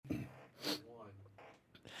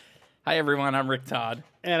Hi, everyone. I'm Rick Todd.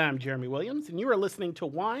 And I'm Jeremy Williams, and you are listening to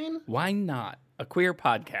Wine, Why Not? A queer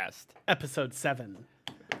podcast. Episode 7,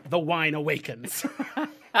 The Wine Awakens.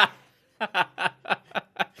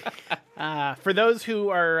 For those who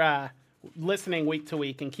are listening week to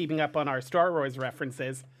week and keeping up on our Star Wars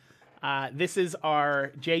references, this is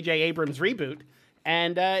our J.J. Abrams reboot,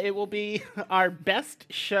 and it will be our best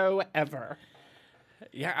show ever.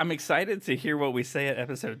 Yeah, I'm excited to hear what we say at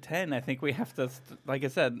episode 10. I think we have to, like I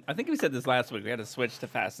said, I think we said this last week, we had to switch to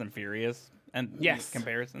Fast and Furious and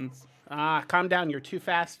comparisons. Calm down, you're too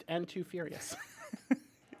fast and too furious.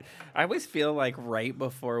 I always feel like right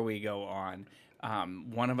before we go on,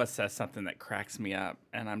 one of us says something that cracks me up,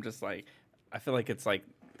 and I'm just like, I feel like it's like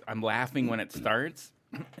I'm laughing when it starts,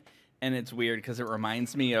 and it's weird because it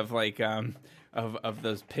reminds me of like of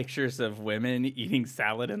those pictures of women eating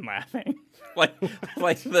salad and laughing, like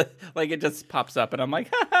it just pops up, and I'm like,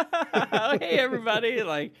 oh, hey everybody,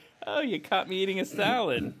 like, oh, you caught me eating a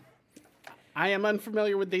salad. I am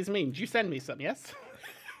unfamiliar with these memes. You send me some, yes?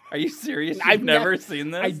 Are you serious? I've never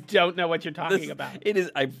seen this? I don't know what you're talking about. It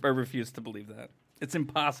is. I refuse to believe that. It's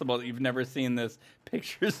impossible that you've never seen this.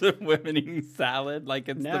 Pictures of women eating salad like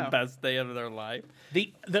it's the best day of their life.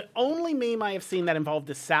 The only meme I have seen that involved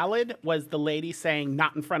a salad was the lady saying,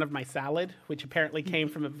 "Not in front of my salad," which apparently came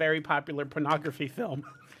from a very popular pornography film.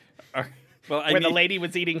 Where the lady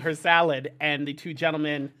was eating her salad and the two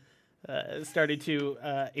gentlemen started to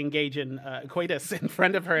engage in coitus in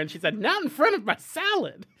front of her, and she said, "Not in front of my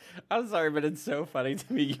salad." I'm sorry, but it's so funny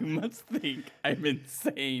to me. You must think I'm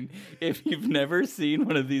insane if you've never seen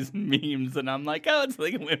one of these memes, and I'm like, oh, it's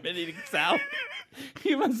like women eating salad.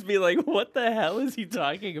 You must be like, what the hell is he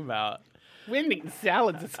talking about? Women eating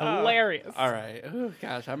salads is hilarious. All right. Oh,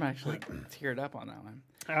 gosh, I'm actually teared up on that one.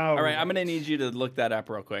 All right, I'm going to need you to look that up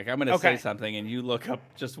real quick. I'm going to say something, and you look up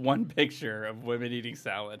just one picture of women eating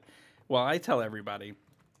salad. Well, I tell everybody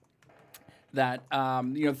that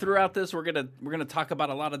throughout this we're gonna talk about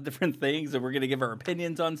a lot of different things, and we're gonna give our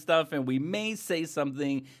opinions on stuff, and we may say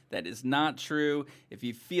something that is not true. If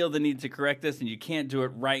you feel the need to correct us and you can't do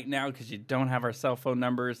it right now because you don't have our cell phone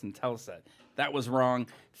numbers and tell us that was wrong,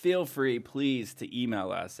 feel free, please, to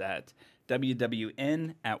email us at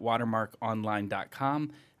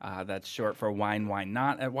wwn@watermarkonline.com. That's short for why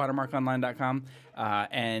not at watermarkonline.com.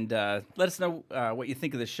 And let us know what you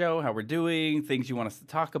think of the show, how we're doing, things you want us to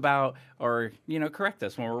talk about, or, correct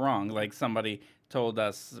us when we're wrong. Like somebody told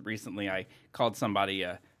us recently, I called somebody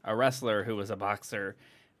a wrestler who was a boxer,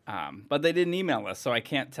 but they didn't email us, so I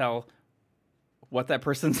can't tell what that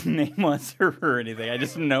person's name was or anything. I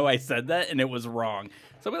just know I said that and it was wrong.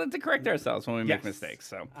 So we like to correct ourselves when we make mistakes.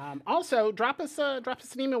 So also drop us an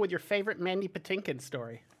email with your favorite Mandy Patinkin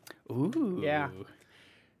story. Ooh. Yeah.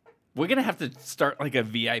 We're going to have to start like a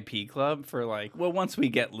VIP club for once we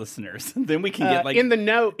get listeners, then we can get in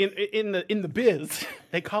the biz,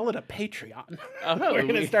 they call it a Patreon. We're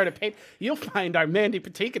going to start a You'll find our Mandy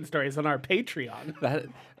Patinkin stories on our Patreon.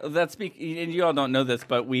 And you all don't know this,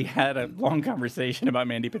 but we had a long conversation about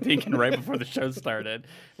Mandy Patinkin right before the show started,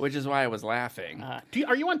 which is why I was laughing.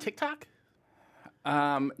 Are you on TikTok?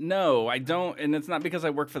 No, I don't, and it's not because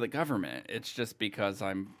I work for the government. It's just because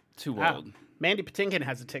I'm too old. Mandy Patinkin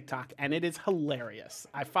has a TikTok, and it is hilarious.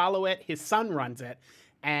 I follow it. His son runs it,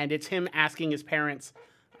 and it's him asking his parents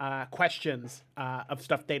questions of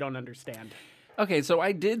stuff they don't understand. Okay, so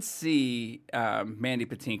I did see Mandy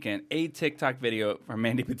Patinkin, a TikTok video from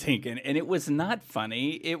Mandy Patinkin, and it was not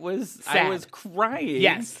funny. It was sad. I was crying.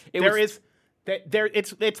 Yes, it's that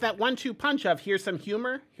 1-2 punch of here's some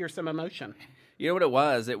humor, here's some emotion. You know what it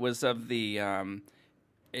was? It was of the.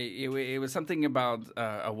 It was something about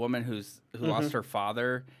a woman who lost her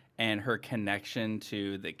father, and her connection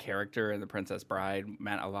to the character in The Princess Bride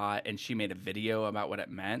meant a lot, and she made a video about what it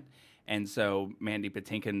meant. And so Mandy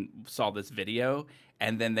Patinkin saw this video,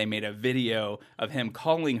 and then they made a video of him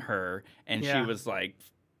calling her, and she was like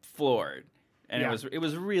floored. And it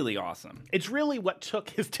was really awesome. It's really what took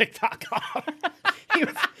his TikTok off.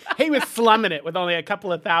 He was slumming it with only a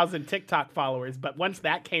couple of thousand TikTok followers, but once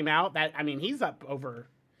that came out, he's up over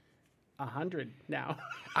 100 now.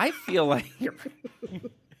 I feel like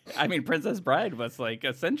Princess Bride was like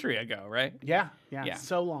a century ago, right? Yeah,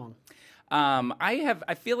 so long.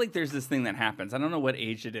 I feel like there's this thing that happens. I don't know what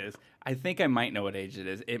age it is. I think I might know what age it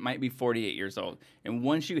is. It might be 48 years old. And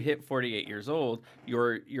once you hit 48 years old,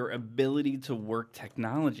 your ability to work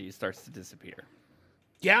technology starts to disappear.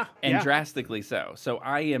 Yeah. And drastically so. So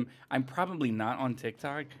I'm probably not on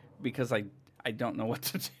TikTok because I don't know what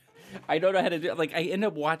to do. I don't know how to do it. Like, I end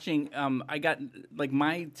up watching, I got, like,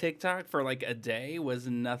 my TikTok for, like, a day was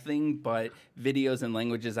nothing but videos in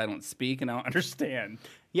languages I don't speak and I don't understand.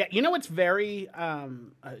 Yeah, you know what's very,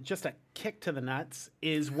 just a kick to the nuts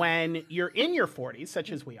is when you're in your 40s,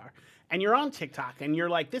 such as we are, and you're on TikTok, and you're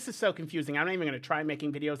like, this is so confusing. I'm not even going to try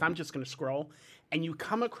making videos. I'm just going to scroll. And you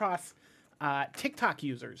come across TikTok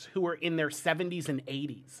users who are in their 70s and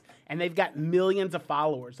 80s, and they've got millions of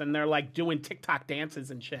followers, and they're, like, doing TikTok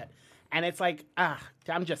dances and shit. And it's like,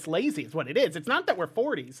 I'm just lazy is what it is. It's not that we're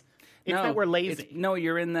 40s. It's that we're lazy.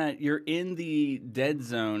 You're in the dead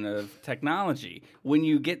zone of technology. When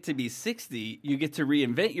you get to be 60, you get to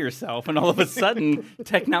reinvent yourself, and all of a sudden,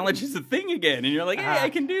 technology's a thing again. And you're like, hey, I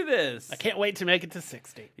can do this. I can't wait to make it to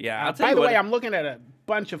 60. Yeah. By the way, I'm looking at a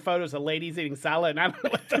bunch of photos of ladies eating salad, and I don't know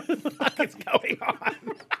what the fuck is going on.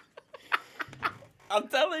 I'm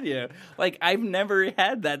telling you. Like, I've never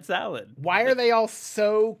had that salad. Why are they all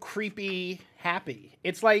so creepy happy?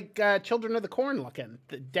 It's like Children of the Corn looking.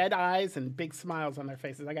 The dead eyes and big smiles on their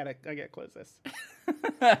faces. I gotta close this.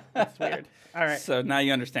 That's weird. All right. So now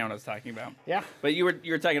you understand what I was talking about. Yeah. But you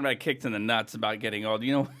were talking about kicked in the nuts about getting old.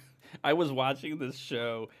 You know, I was watching this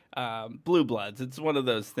show, Blue Bloods. It's one of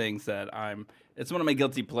those things that it's one of my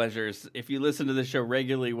guilty pleasures. If you listen to the show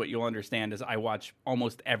regularly, what you'll understand is I watch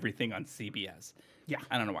almost everything on CBS. Yeah.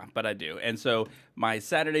 I don't know why, but I do. And so my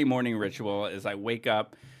Saturday morning ritual is I wake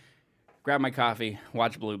up, grab my coffee,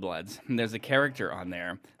 watch Blue Bloods. And there's a character on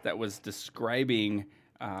there that was describing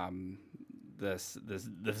this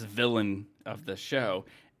villain of the show.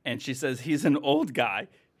 And she says, he's an old guy.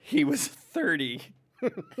 He was 30.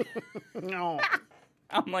 No.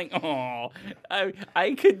 I'm like, oh,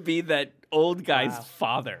 I could be that old guy's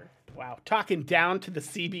father. Wow. Talking down to the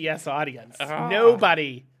CBS audience.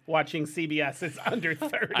 Nobody watching CBS is under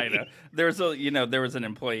 30. I know. There was an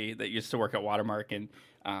employee that used to work at Watermark, and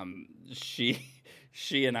she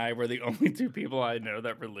and I were the only two people I know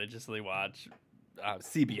that religiously watch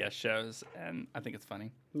CBS shows, and I think it's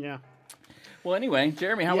funny. Yeah. Well, anyway,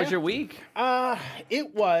 Jeremy, how was your week?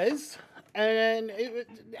 It was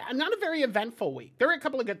not a very eventful week. There were a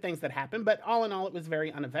couple of good things that happened, but all in all, it was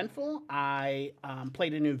very uneventful. I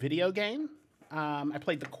played a new video game. I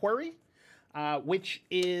played The Quarry, which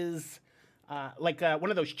is like one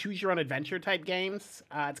of those choose-your-own-adventure type games.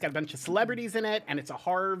 It's got a bunch of celebrities in it, and it's a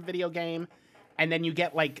horror video game. And then you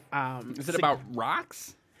get like... is it about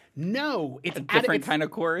rocks? No. It's a different kind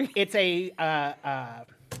of quarry? It's a...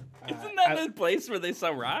 Isn't that the place where they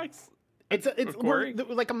sell rocks? It's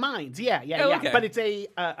like a mines. Yeah. Okay. But it's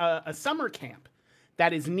a summer camp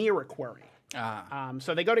that is near a quarry.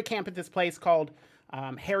 So they go to camp at this place called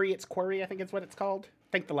Harriet's Quarry, I think is what it's called.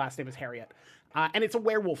 I think the last name is Harriet. And it's a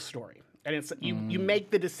werewolf story. And it's you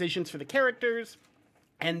make the decisions for the characters,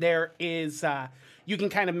 and there is you can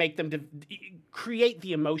kind of make them create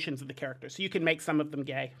the emotions of the characters. So you can make some of them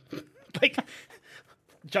gay, like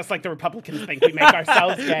just like the Republicans think we make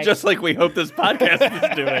ourselves gay. Just like we hope this podcast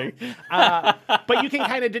is doing. But you can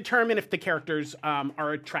kind of determine if the characters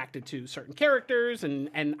are attracted to certain characters,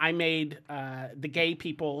 and I made the gay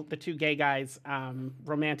people, the two gay guys,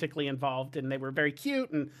 romantically involved, and they were very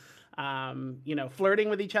cute and flirting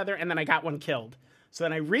with each other, and then I got one killed. So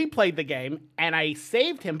then I replayed the game, and I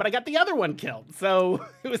saved him, but I got the other one killed. So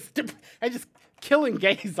it was I just killing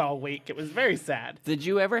gays all week. It was very sad. Did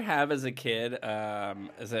you ever have, as a kid, is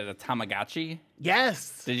it a Tamagotchi?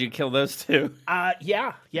 Yes. Did you kill those too?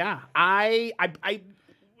 Yeah. I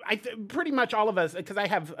pretty much all of us, because I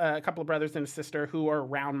have a couple of brothers and a sister who are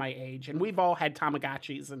around my age, and we've all had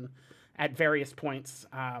Tamagotchis and at various points.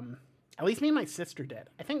 At least me and my sister did.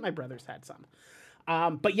 I think my brothers had some.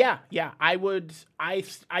 But yeah, I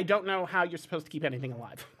don't know how you're supposed to keep anything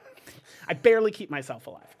alive. I barely keep myself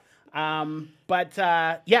alive. But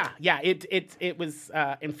it was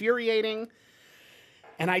infuriating,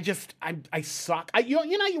 and I suck.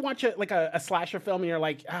 You watch a slasher film, and you're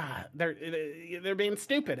like, they're being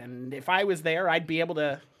stupid, and if I was there, I'd be able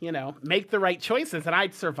to make the right choices, and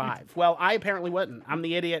I'd survive. Well, I apparently wouldn't. I'm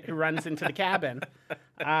the idiot who runs into the cabin.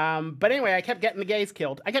 But anyway, I kept getting the gays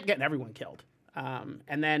killed. I kept getting everyone killed,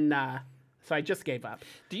 and then so I just gave up.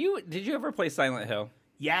 Did you ever play Silent Hill?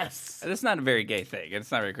 Yes. That's not a very gay thing.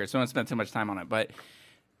 It's not very clear, so I don't spend too much time on it. But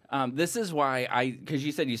this is why because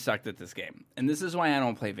you said you sucked at this game, and this is why I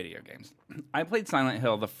don't play video games. I played Silent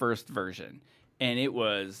Hill, the first version, and it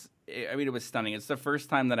was stunning. It's the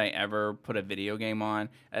first time that I ever put a video game on.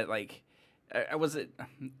 It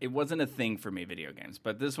wasn't a thing for me, video games.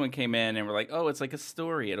 But this one came in, and we're like, oh, it's like a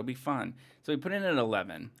story. It'll be fun. So we put it in at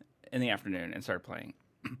 11 in the afternoon and started playing.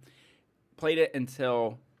 Played it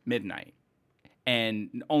until midnight.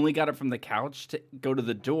 and only got up from the couch to go to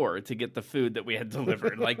the door to get the food that we had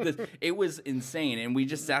delivered. Like this, it was insane. And we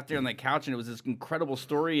just sat there on the couch, and it was this incredible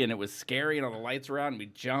story, and it was scary, and all the lights were out, and we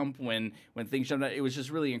jump when things jumped out. It was just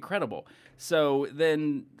really incredible. So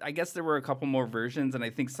then I guess there were a couple more versions, and I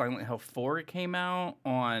think Silent Hill 4 came out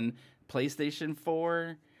on PlayStation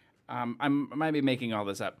 4. I might be making all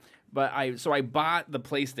this up. But I bought the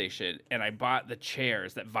PlayStation, and I bought the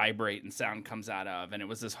chairs that vibrate and sound comes out of, and it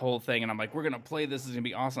was this whole thing, and I'm like, we're going to play this. This is going to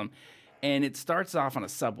be awesome. And it starts off on a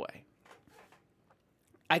subway.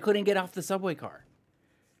 I couldn't get off the subway car.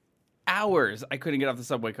 Hours I couldn't get off the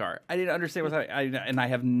subway car. I didn't understand what's happening, and I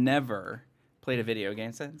have never played a video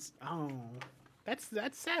game since. Oh, that's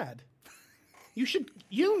sad.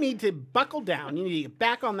 You need to buckle down. You need to get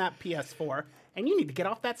back on that PS4. And you need to get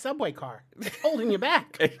off that subway car. It's holding you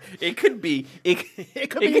back. It could be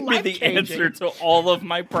the answer to all of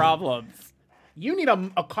my problems. You need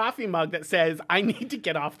a coffee mug that says, I need to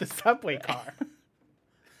get off the subway car.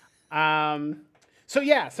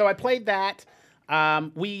 So I played that.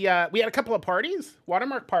 We had a couple of parties,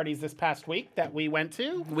 Watermark parties this past week that we went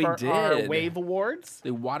to. We did. Our Wave Awards.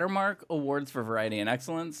 The Watermark Awards for Variety and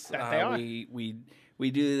Excellence. That they are. We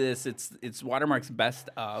do this. It's Watermark's best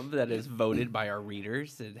of that is voted by our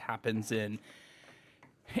readers. It happens in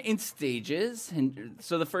stages, and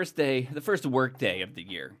so the first work day of the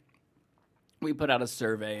year, we put out a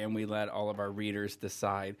survey and we let all of our readers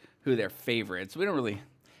decide who their favorites. We don't really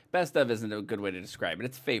best of isn't a good way to describe it.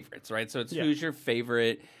 It's favorites, right? So it's who's your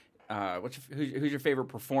favorite. Who's your favorite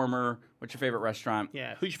performer? What's your favorite restaurant?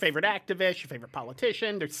 Yeah, who's your favorite activist? Your favorite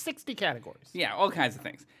politician? There's 60 categories. Yeah, all kinds of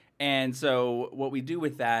things. And so what we do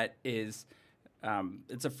with that is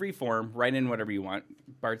it's a free form. Write in whatever you want.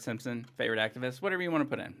 Bart Simpson, favorite activist, whatever you want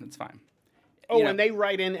to put in. It's fine. And they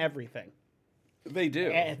write in everything. They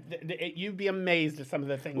do. You'd be amazed at some of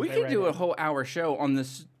the things we could do a whole hour show on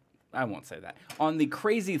this. I won't say that. On the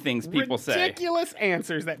crazy things people say. Ridiculous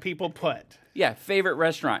answers that people put. Yeah, favorite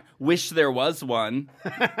restaurant. Wish there was one.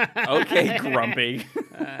 Okay, Grumpy.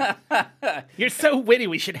 You're so witty.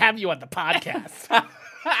 We should have you on the podcast.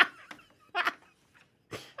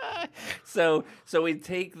 So we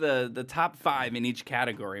take the top 5 in each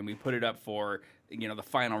category and we put it up for the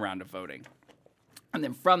final round of voting. And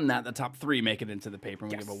then from that, the top 3 make it into the paper,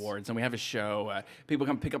 and we give awards. And we have a show. People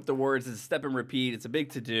come pick up the awards. It's a step and repeat. It's a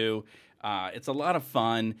big to-do. It's a lot of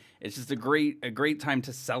fun. It's just a great time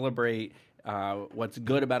to celebrate what's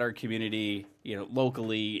good about our community,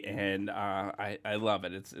 locally. And I love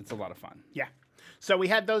it. It's a lot of fun. Yeah. So we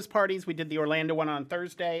had those parties. We did the Orlando one on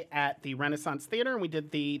Thursday at the Renaissance Theater, and we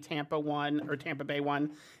did the Tampa Bay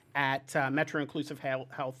one at Metro Inclusive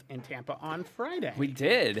Health in Tampa on Friday. We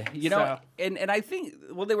did. And I think,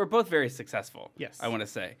 they were both very successful. Yes. I want to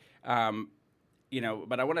say.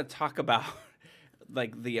 But I want to talk about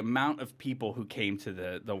the amount of people who came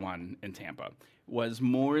to the one in Tampa was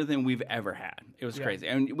more than we've ever had. It was crazy.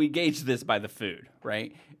 And we gauged this by the food,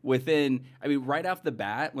 right? Right off the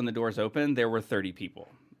bat, when the doors opened, there were 30 people,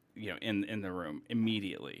 in the room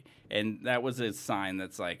immediately. And that was a sign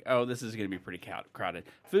that's like, oh, this is going to be pretty crowded.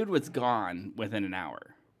 Food was gone within an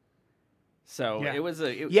hour. So it was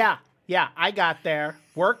Yeah, I got there,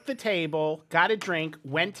 worked the table, got a drink,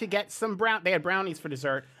 went to get some they had brownies for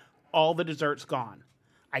dessert. All the desserts gone.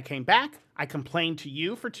 I came back. I complained to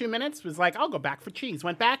you for 2 minutes. Was like, I'll go back for cheese.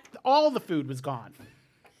 Went back. All the food was gone.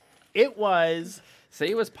 It was... Say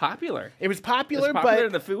it was popular. It was popular, but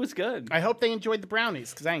and the food was good. I hope they enjoyed the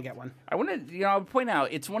brownies because I didn't get one. I want to, I'll point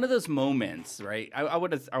out it's one of those moments, right? I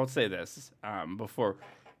would say this before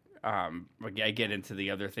I get into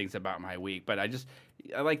the other things about my week, but I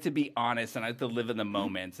like to be honest and I like to live in the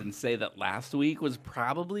moments and say that last week was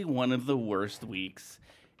probably one of the worst weeks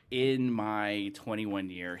in my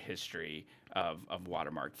 21-year history of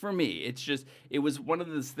Watermark. For me, it was one of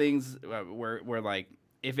those things where like,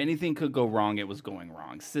 if anything could go wrong, it was going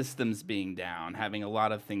wrong. Systems being down, having a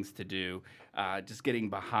lot of things to do, just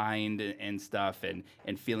getting behind and stuff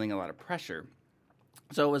and feeling a lot of pressure.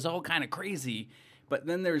 So it was all kind of crazy. But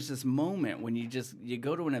then there's this moment when you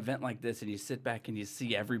go to an event like this and you sit back and you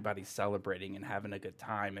see everybody celebrating and having a good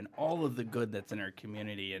time and all of the good that's in our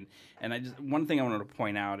community. And one thing I wanted to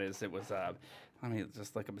point out is it was let me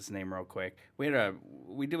just look up his name real quick. We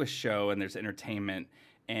do a show and there's entertainment,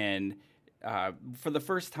 and for the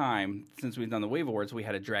first time since we've done the Wave Awards, we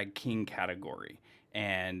had a drag king category,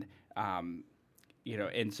 and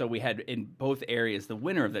and so we had in both areas the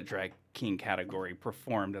winner of the drag king category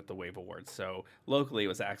performed at the Wave Awards. So locally it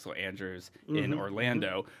was Axel Andrews in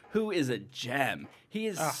Orlando, who is a gem. He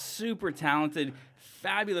is super talented,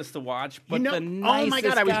 fabulous to watch, but the nicest oh my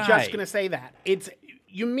God, I was guy. just going to say that.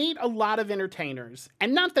 you meet a lot of entertainers,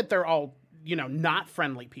 and not that they're all, not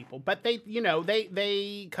friendly people, but they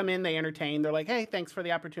come in, they entertain. They're like, hey, thanks for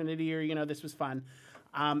the opportunity, or, this was fun.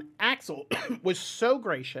 Axel was so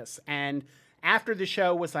gracious, and after the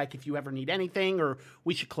show was like, if you ever need anything, or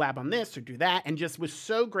we should collab on this or do that, and just was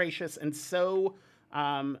so gracious and so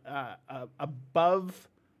above,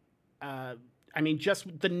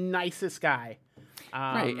 just the nicest guy.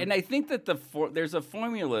 Right, and I think that there's a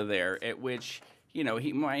formula there at which,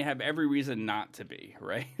 he might have every reason not to be,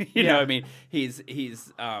 right? He's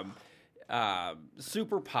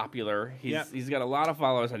super popular. He's got a lot of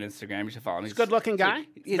followers on Instagram. You should follow him. He's a good-looking guy.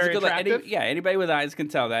 He's very attractive. Anybody with eyes can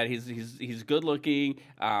tell that. He's good-looking.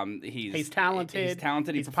 He's talented. He's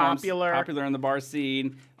talented. He's popular in the bar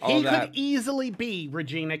scene. He could easily be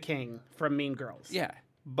Regina King from Mean Girls. Yeah.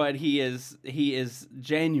 But he is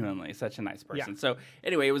genuinely such a nice person. Yeah. So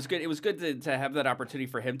anyway, it was good. It was good to have that opportunity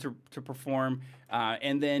for him to perform.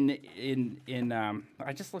 And then in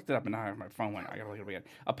I just looked it up and now my phone went. I gotta look it up again.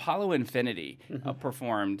 Apollo Infinity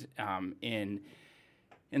performed at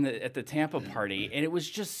the Tampa party, and it was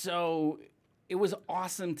just so. It was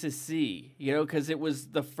awesome to see, because it was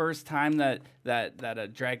the first time that a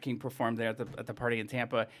drag king performed there at the party in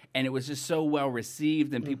Tampa, and it was just so well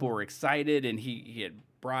received, and people were excited, and he had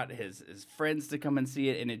brought his friends to come and see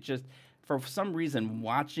it, and it just, for some reason,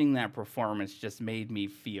 watching that performance just made me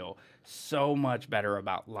feel so much better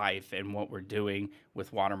about life and what we're doing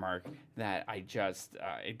with Watermark that I just,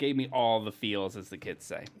 it gave me all the feels, as the kids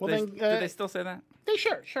say. Well, do they still say that?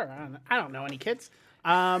 Sure. I don't know any kids.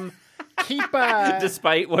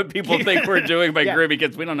 Despite what people think we're doing by grooming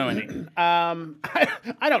kids, we don't know any.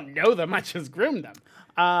 I don't know them. I just groomed them.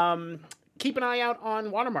 Keep an eye out on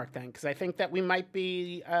Watermark then, because I think that we might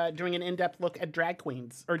be doing an in-depth look at drag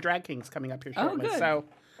queens or drag kings coming up here shortly. Oh,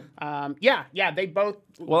 good. They both.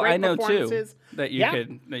 Well, great I know too that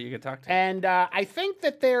you could talk to. And I think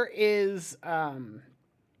that there is.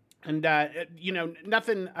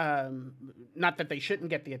 Nothing, not that they shouldn't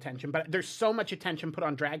get the attention, but there's so much attention put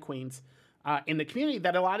on drag queens in the community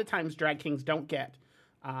that a lot of times drag kings don't get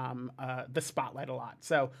the spotlight a lot.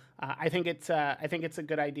 So I think it's a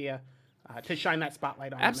good idea to shine that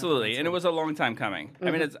spotlight on. Absolutely, and it was a long time coming.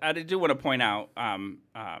 Mm-hmm. I do want to point out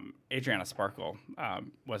Adriana Sparkle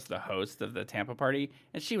was the host of the Tampa party,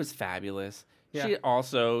 and she was fabulous. Yeah. She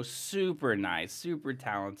also super nice, super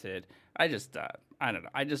talented. I don't know.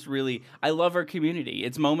 I love our community.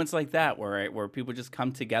 It's moments like that where people just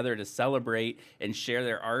come together to celebrate and share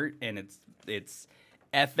their art, and it's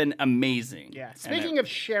effing amazing. Yeah. Speaking of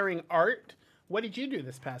sharing art, what did you do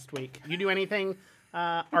this past week? You do anything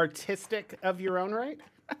artistic of your own right?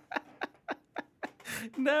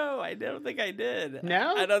 No, I don't think I did.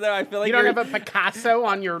 No? I don't know. I feel like you don't have a Picasso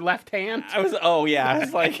on your left hand. I was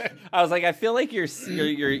like, I feel like you're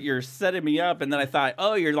setting me up, and then I thought,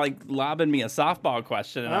 oh, you're like lobbing me a softball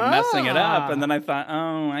question, and I'm messing it up, and then I thought,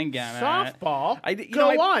 oh, I get it. Softball.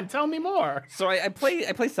 Go on, tell me more. So I play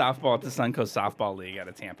softball at the Suncoast Softball League out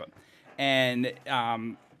of Tampa, and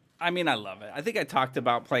I love it. I think I talked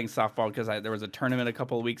about playing softball because there was a tournament a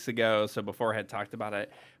couple of weeks ago, so before I had talked about it,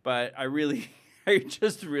 but I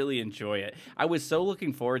just really enjoy it. I was so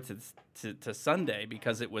looking forward to Sunday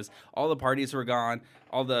because it was all the parties were gone,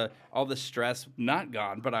 all the stress not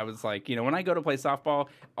gone. But I was like, when I go to play softball,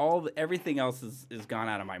 everything else is gone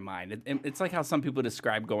out of my mind. It's like how some people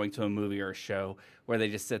describe going to a movie or a show where they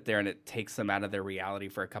just sit there and it takes them out of their reality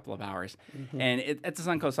for a couple of hours. Mm-hmm. And at the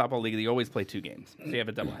Suncoast Softball League, they always play 2 games, so you have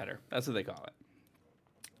a doubleheader. That's what they call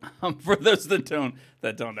it. For those that don't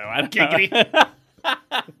know, I don't know.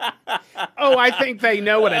 Oh, I think they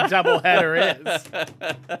know what a doubleheader is.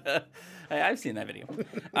 Hey, I've seen that video.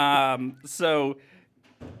 So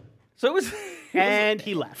it was. And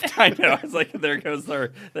he left. I know. I was like, there goes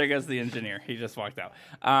the engineer. He just walked out.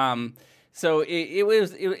 So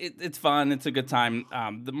it's fun. It's a good time.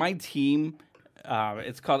 My team,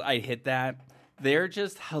 it's called I Hit That. They're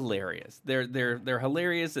just hilarious. They're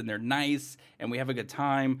hilarious and they're nice and we have a good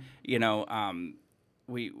time.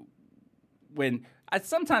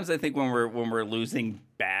 Sometimes I think when we're losing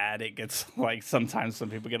bad, it gets like sometimes some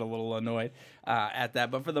people get a little annoyed at that.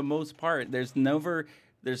 But for the most part, there's no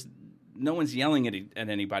one's yelling at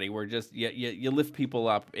anybody. We're just you lift people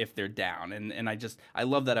up if they're down, and I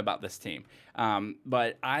love that about this team.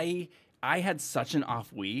 But I had such an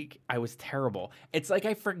off week. I was terrible. It's like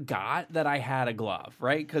I forgot that I had a glove,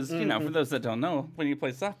 right? Because, for those that don't know, when you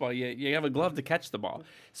play softball, you have a glove to catch the ball.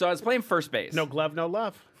 So I was playing first base. No glove, no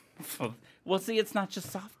love. Well, see, it's not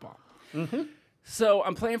just softball. Mm-hmm. So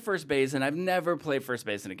I'm playing first base, and I've never played first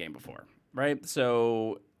base in a game before, right?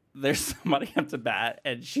 So there's somebody up to bat,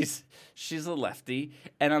 and she's a lefty,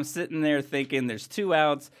 and I'm sitting there thinking there's 2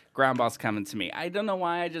 outs, ground ball's coming to me. I don't know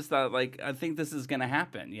why. I just thought, I think this is going to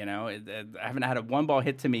happen. I haven't had a 1 ball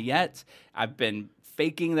hit to me yet. I've been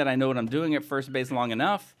faking that I know what I'm doing at first base long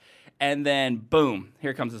enough, and then boom,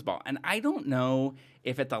 here comes this ball. And I don't know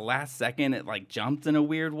if at the last second it jumped in a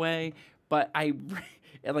weird way, but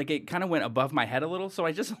it kind of went above my head a little, so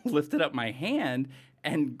I just lifted up my hand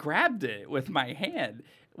and grabbed it with my hand.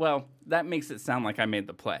 Well, that makes it sound like I made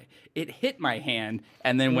the play. It hit my hand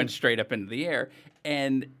and then went straight up into the air.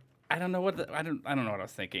 And I don't know what I don't know what I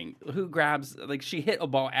was thinking. Who grabs she hit a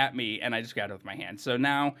ball at me and I just grabbed it with my hand. So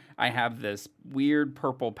now I have this weird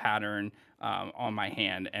purple pattern on my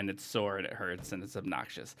hand, and it's sore and it hurts and it's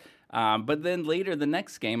obnoxious. But then later the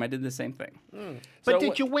next game I did the same thing. But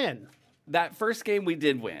did you win? That first game we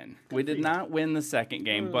did win. We did not win the second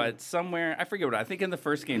game, but somewhere, I forget what, I think in the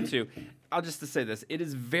first game too, I'll just to say this, it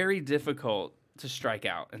is very difficult to strike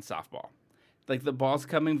out in softball. The ball's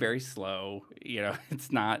coming very slow,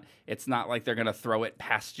 it's not like they're going to throw it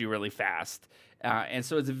past you really fast. And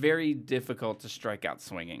so it's very difficult to strike out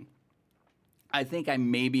swinging. I think I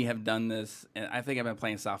maybe have done this, and I think I've been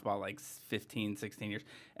playing softball 15, 16 years,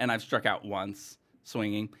 and I've struck out once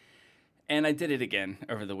swinging. And I did it again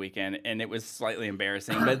over the weekend, and it was slightly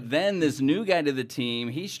embarrassing. But then this new guy to the team,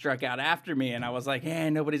 he struck out after me, and I was like,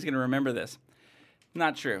 nobody's going to remember this.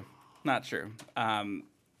 Not true.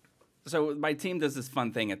 So my team does this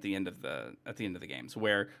fun thing at the end of the games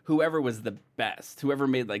where whoever was the best, whoever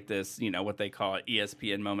made this, what they call it,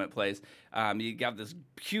 ESPN moment plays, you got this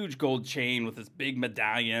huge gold chain with this big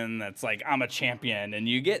medallion that's I'm a champion, and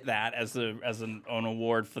you get that as an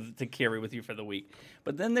award to carry with you for the week.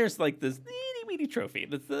 But then there's this itty-bitty trophy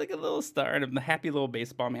that's a little star and a happy little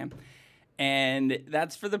baseball man, and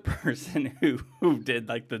that's for the person who did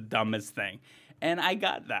the dumbest thing. And I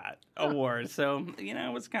got that award, so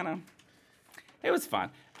it was it was fun.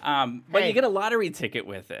 But you get a lottery ticket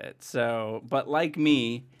with it. So, but like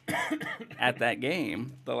me, at that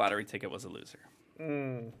game, the lottery ticket was a loser.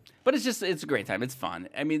 But it's a great time. It's fun.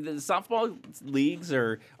 I mean, the softball leagues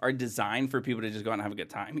are designed for people to just go out and have a good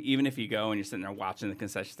time. Even if you go and you're sitting there watching the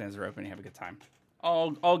concession stands are open, and you have a good time.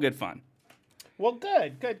 All good fun. Well,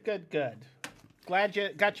 good. Glad you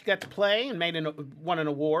got to play and won an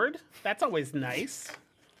award. That's always nice.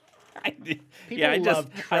 People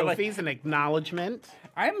love trophies and acknowledgement.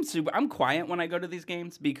 I'm quiet when I go to these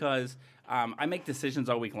games because I make decisions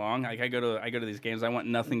all week long. I go to these games. I want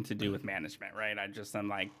nothing to do with management, right? I'm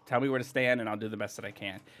tell me where to stand and I'll do the best that I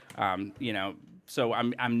can. So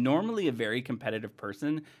I'm normally a very competitive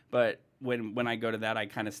person, but when I go to that, I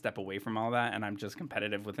kind of step away from all that and I'm just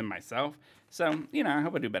competitive within myself. So I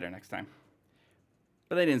hope I do better next time.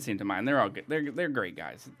 But they didn't seem to mind. They're all good. They're great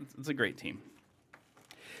guys. It's a great team.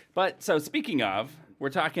 But so speaking of, we're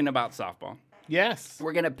talking about softball. Yes.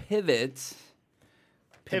 We're gonna pivot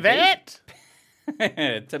to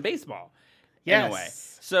baseball. Yes. In a way.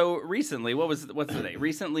 So recently, what's the date?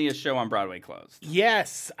 Recently, a show on Broadway closed.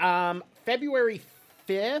 Yes. February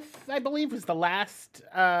 5th, I believe, was the last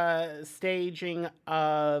staging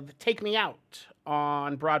of Take Me Out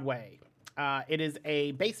on Broadway. It is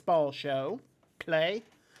a baseball play,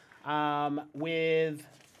 with,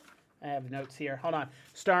 I have notes here, hold on,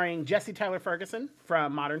 starring Jesse Tyler Ferguson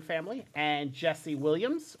from Modern Family and Jesse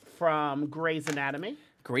Williams from Grey's Anatomy.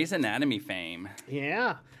 Grey's Anatomy fame.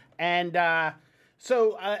 Yeah. And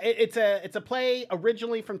so it's a play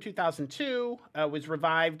originally from 2002, was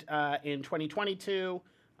revived in 2022,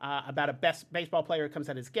 about a baseball player who comes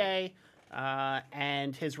out as gay,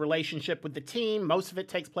 and his relationship with the team. Most of it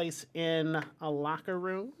takes place in a locker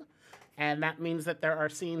room, and that means that there are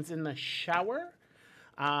scenes in the shower.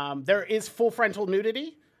 There is full frontal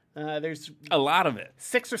nudity. There's a lot of it.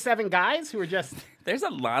 6 or 7 guys who are just... There's a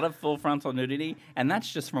lot of full frontal nudity, and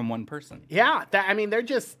that's just from one person. Yeah. They're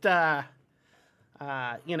just, to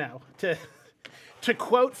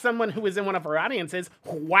quote someone who was in one of our audiences,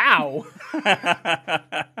 wow.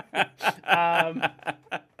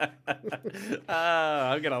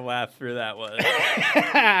 I'm going to laugh through that one.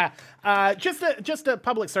 Just a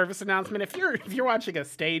public service announcement. If you're watching a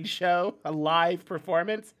stage show, a live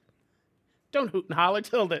performance, don't hoot and holler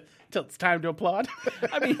till it's time to applaud.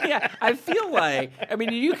 I feel like,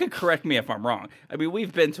 you could correct me if I'm wrong.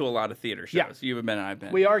 We've been to a lot of theater shows. Yeah. You've been and I've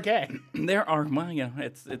been. We are gay. There are,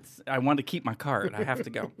 it's I want to keep my card. I have to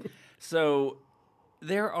go. So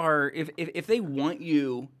there are, if they want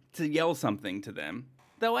you to yell something to them,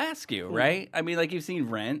 they'll ask you, right? You've seen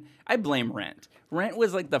Rent. I blame Rent. Rent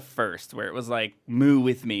was the first where it was moo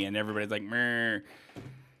with me and everybody's Meh.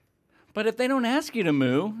 But if they don't ask you to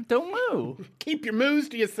moo, don't moo. Keep your moos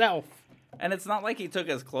to yourself. And it's not like he took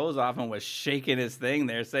his clothes off and was shaking his thing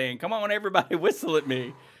there saying, come on, everybody, whistle at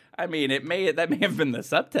me. I mean, that may have been the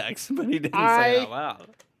subtext, but he didn't say it out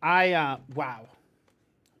loud.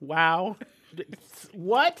 Wow.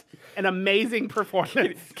 What an amazing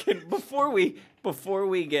performance. Before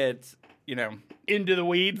we get, into the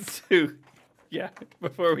weeds.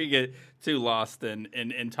 Before we get too lost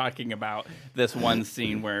in talking about this one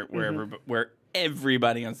scene where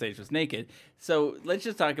everybody on stage was naked. So let's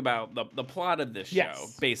just talk about the plot of this show,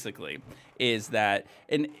 basically, is that,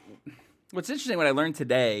 and what's interesting, what I learned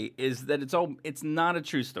today is that it's not a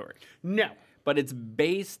true story. No. But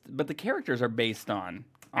the characters are based on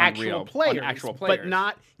actual players. But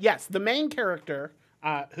not, the main character,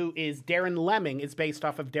 who is Darren Lemming, is based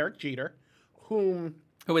off of Derek Jeter, who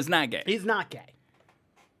is not gay. He's not gay.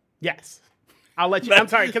 Yes. I'll let you. I'm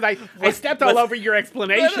sorry, because I stepped all over your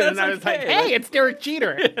explanation, and I was like, "Hey, it's Derek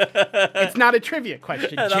Jeter." It's not a trivia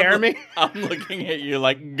question, Jeremy. I'm looking at you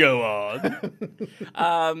like, go on.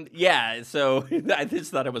 So I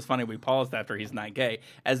just thought it was funny. We paused after he's not gay,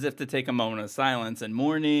 as if to take a moment of silence and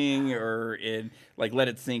mourning, or let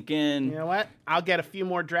it sink in. You know what? I'll get a few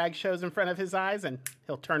more drag shows in front of his eyes, and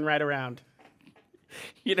he'll turn right around.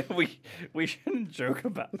 We shouldn't joke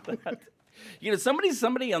about that.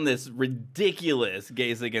 Somebody on this ridiculous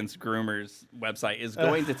Gays Against Groomers website is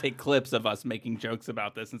going to take clips of us making jokes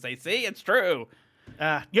about this and say, see, it's true.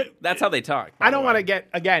 That's how they talk. I don't want to get,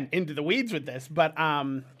 again, into the weeds with this, but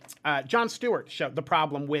Jon Stewart showed the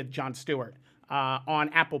problem with Jon Stewart on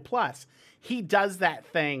Apple Plus. He does that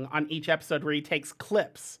thing on each episode where he takes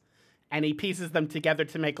clips and he pieces them together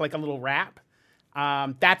to make like a little rap.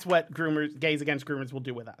 That's what Gays Against Groomers will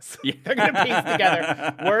do with us. Yeah. They're going to piece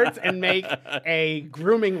together words and make a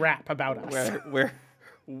grooming rap about us.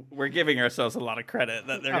 We're giving ourselves a lot of credit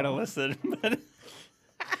that they're going to listen.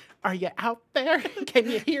 Are you out there?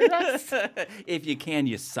 Can you hear us? If you can,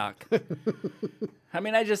 you suck. I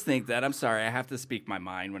mean, I just think that, I'm sorry, I have to speak my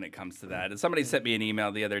mind when it comes to that. And somebody sent me an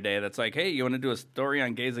email the other day that's like, hey, you want to do a story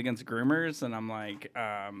on Gays Against Groomers? And I'm like,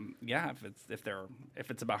 yeah, if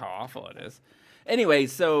it's about how awful it is. Anyway,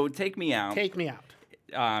 so take me out. Take me out.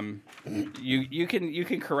 You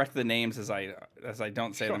can correct the names as I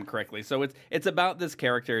don't say them correctly. So it's about this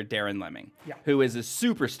character, Darren Lemming, who is a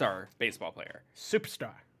superstar baseball player.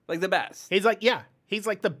 Superstar. Like the best. He's like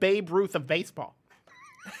the Babe Ruth of baseball.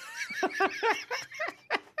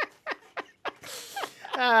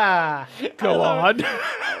 Go on.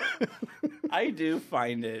 I do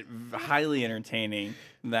find it highly entertaining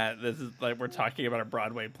that this is like we're talking about a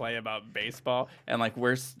Broadway play about baseball, and like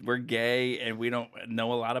we're gay and we don't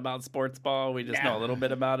know a lot about sports ball. We just know a little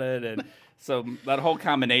bit about it, and so that whole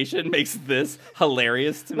combination makes this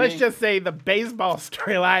hilarious to me. Let's just say the baseball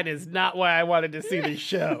storyline is not why I wanted to see the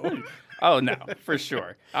show. Oh no, for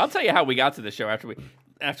sure. I'll tell you how we got to the show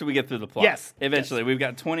after we get through the plot. Yes. Eventually, we've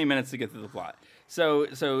got 20 minutes to get through the plot. So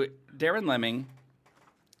Darren Lemming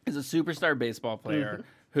is a superstar baseball player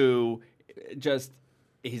who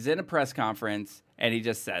he's in a press conference and he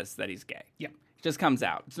just says that he's gay. Yeah. Just comes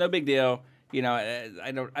out. It's no big deal.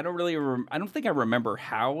 I don't think I remember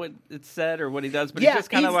how it's said or what he does, but it's just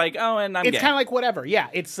kind of like, oh, and I'm gay. It's kind of like whatever. Yeah.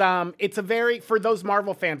 It's a very, for those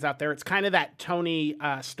Marvel fans out there, it's kind of that Tony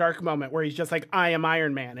Stark moment where he's just like, I am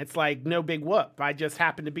Iron Man. It's like, no big whoop. I just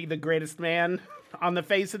happen to be the greatest man on the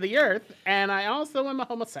face of the earth, and I also am a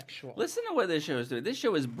homosexual. Listen to what this show is doing. This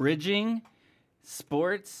show is bridging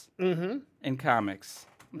sports and comics.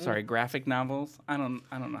 I'm sorry, graphic novels. I don't know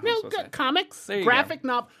how I'm supposed to say. Comics. Graphic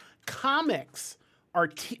novel. Comics are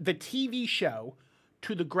the TV show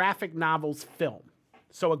to the graphic novel's film.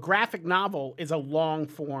 So a graphic novel is a long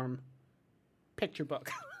form picture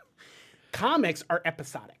book. Comics are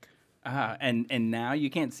episodic. And now you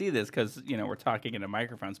can't see this because we're talking into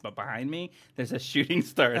microphones, but behind me there's a shooting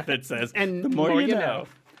star that says, and the more you know.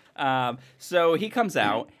 So he comes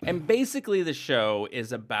out, and basically the show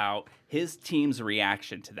is about his team's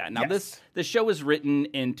reaction to that. Now, the show was written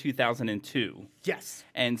in 2002. Yes.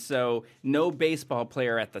 And so no baseball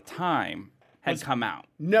player at the time had come out.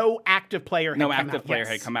 No active player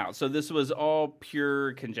had come out. So this was all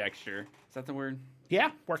pure conjecture. Is that the word?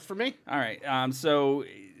 Yeah, works for me. All right. So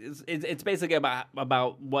it's basically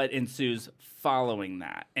about what ensues following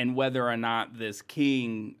that, and whether or not this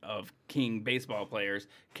king baseball players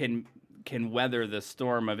can weather the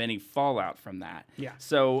storm of any fallout from that. Yeah.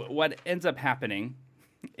 So what ends up happening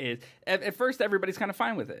is at first everybody's kind of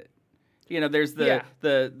fine with it. There's the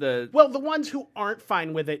the ones who aren't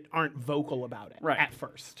fine with it aren't vocal about it at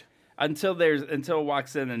first. until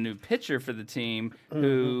walks in a new pitcher for the team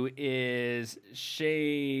who is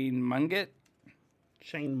Shane Mungett.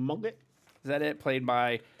 Shane Mungett? Is that it? Played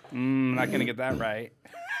by I'm not going to get that right.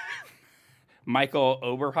 Michael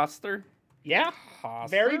Oberhoster. Yeah.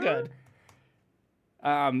 Very good.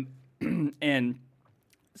 And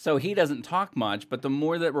so he doesn't talk much, but the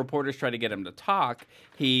more that reporters try to get him to talk,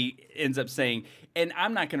 he ends up saying, and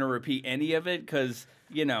I'm not going to repeat any of it because,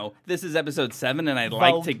 this is episode 7 and I'd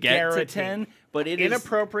like to get to 10, but it is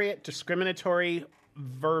inappropriate, discriminatory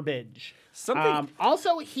verbiage. Something.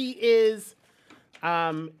 Also, he is,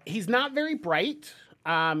 he's not very bright.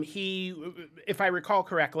 If I recall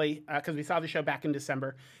correctly, because we saw the show back in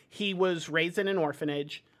December, he was raised in an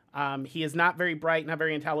orphanage. He is not very bright, not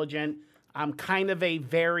very intelligent. Kind of a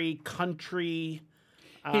very country.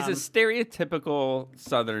 He's a stereotypical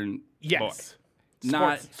Southern boy.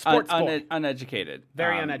 Sports boy. Uneducated.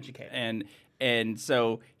 Very uneducated. And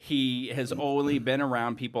so he has only been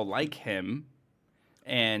around people like him.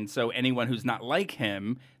 And so anyone who's not like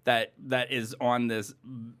him that is on this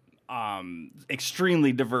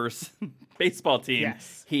extremely diverse baseball team,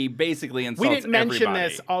 he basically insults everybody. We didn't mention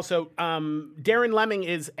this also. Darren Lemming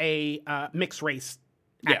is a mixed race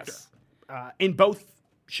actor. Yes. In both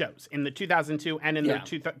shows, in the 2002 and in the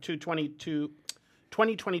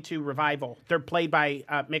 2022 revival. They're played by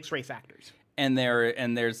mixed race actors. And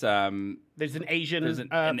there's an Asian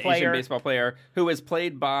an player. Asian baseball player who is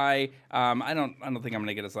played by I don't think I'm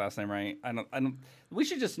gonna get his last name right. I don't. We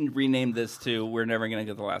should just rename this to We're Never Gonna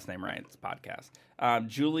Get the Last Name Right. It's a podcast.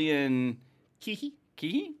 Julian Cihi.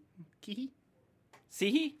 Cihi. Cihi.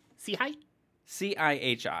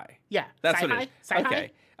 Yeah, that's what it is.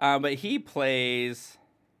 Okay, but he plays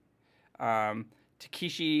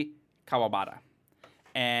Takeshi Kawabata,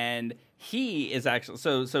 and he is actually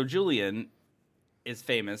so Julian is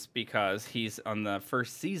famous because he's on the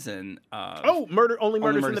first season of Only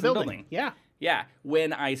Murders in the Building. Yeah.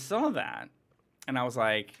 When I saw that, and I was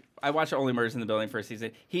like, I watched Only Murders in the Building first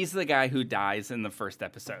season. He's the guy who dies in the first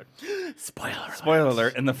episode. Spoiler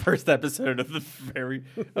alert! In the first episode of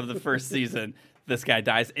the first season, this guy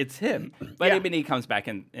dies. It's him. But even he comes back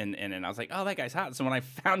in, and I was like, oh, that guy's hot. So when I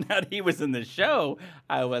found out he was in the show,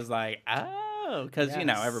 I was like, oh, because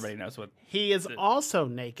everybody knows what he is. Also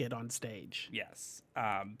naked on stage. Yes.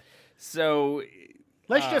 So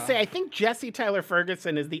let's just say I think Jesse Tyler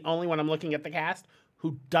Ferguson is the only one I'm looking at the cast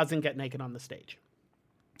who doesn't get naked on the stage.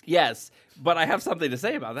 Yes, but I have something to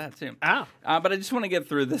say about that too. But I just want to get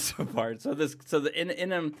through this part.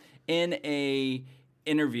 In a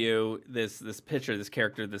interview, this pitcher, this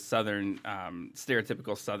character, this Southern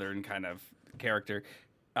stereotypical Southern kind of character,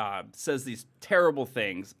 says these terrible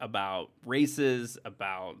things about races,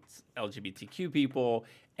 about LGBTQ people,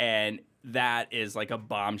 and that is like a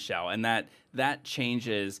bombshell, and that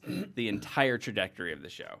changes the entire trajectory of the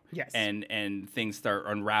show. Yes, and things start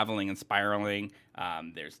unraveling and spiraling.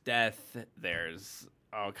 There's death. There's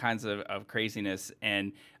all kinds of craziness,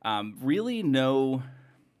 and really no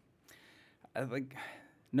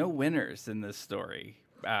winners in this story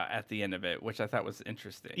at the end of it, which I thought was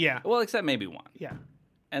interesting. Yeah. Well, except maybe one. Yeah.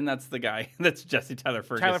 And that's the guy. That's Jesse Tyler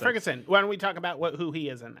Ferguson. Why don't we talk about who he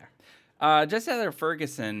is in there? Jesse Tyler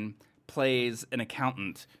Ferguson plays an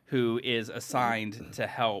accountant who is assigned to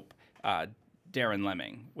help Darren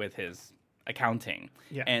Lemming with his accounting.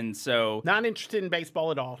 Yeah. And so... Not interested in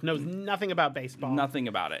baseball at all. Knows nothing about baseball. Nothing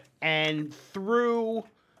about it. And through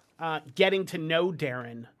getting to know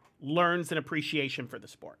Darren, learns an appreciation for the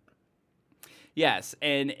sport. Yes.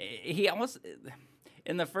 And he almost...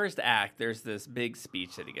 In the first act, there's this big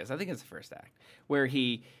speech that he gives. I think it's the first act, where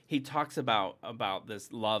he talks about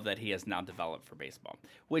this love that he has now developed for baseball,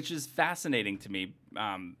 which is fascinating to me.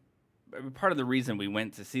 Part of the reason we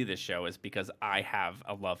went to see this show is because I have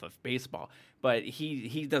a love of baseball, but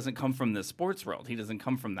he doesn't come from the sports world. He doesn't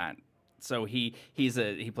come from that. So he plays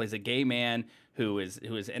a gay man who is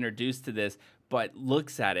introduced to this, but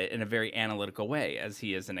looks at it in a very analytical way as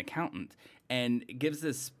he is an accountant, and gives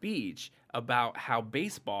this speech about how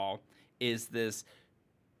baseball is this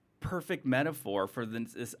perfect metaphor for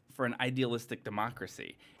an idealistic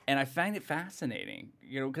democracy. And I find it fascinating,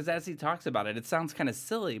 because as he talks about it, it sounds kind of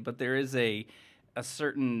silly, but there is a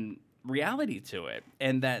certain reality to it,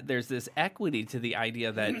 and that there's this equity to the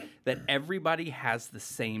idea that everybody has the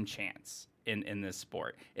same chance in this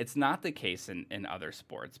sport. It's not the case in other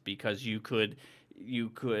sports, because you could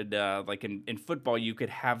like in football, you could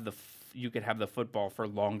have the football for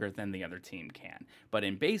longer than the other team can. But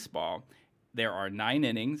in baseball, there are 9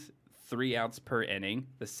 innings, 3 outs per inning,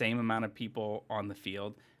 the same amount of people on the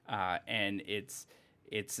field, and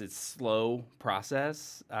it's a slow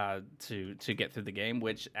process to get through the game,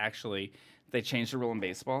 which actually they changed the rule in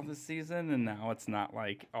baseball this season, and now it's not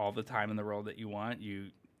like all the time in the world that you want.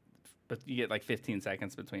 But you get like 15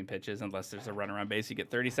 seconds between pitches unless there's a run around base. You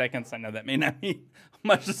get 30 seconds. I know that may not mean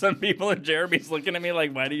much to some people, and Jeremy's looking at me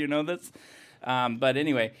like, why do you know this? But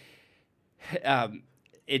anyway,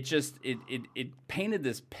 it painted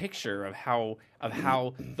this picture of how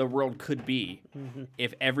the world could be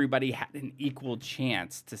if everybody had an equal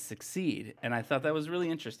chance to succeed. And I thought that was really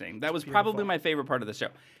interesting. That was probably my favorite part of the show.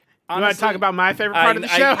 Honestly, you want to talk about my favorite part of the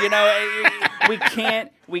show?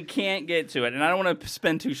 We can't get to it, and I don't want to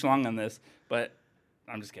spend too long on this, but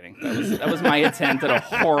I'm just kidding. That was my attempt at a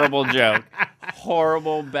horrible joke,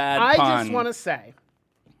 horrible bad pun. I just want to say,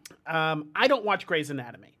 I don't watch Grey's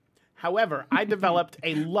Anatomy. However, I developed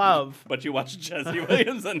a love. But you watch Jesse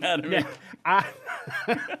Williams' Anatomy.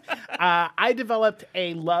 I developed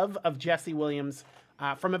a love of Jesse Williams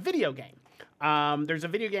from a video game. There's a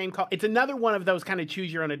video game it's another one of those kind of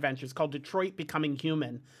choose your own adventures called Detroit Becoming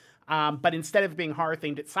Human. But instead of being horror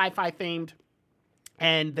themed, it's sci-fi themed.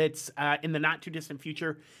 And that's in the not too distant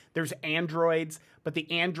future. There's androids, but the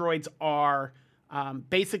androids are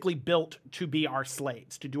basically built to be our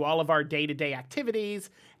slaves, to do all of our day-to-day activities.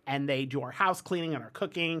 And they do our house cleaning and our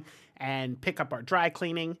cooking and pick up our dry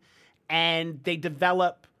cleaning. And they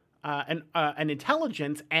develop an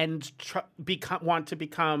intelligence and want to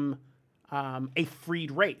become a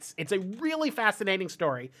freed race. It's a really fascinating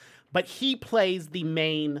story, but he plays the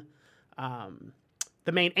main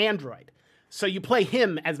android. So you play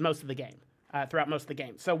him as most of the game, throughout most of the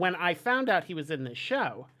game. So when I found out he was in this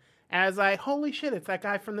show, I was like, holy shit, it's that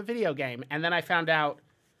guy from the video game. And then I found out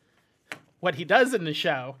what he does in the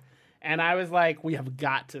show, and I was like, we have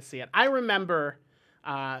got to see it. I remember,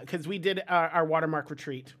 because we did our Watermark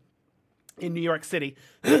retreat in New York City,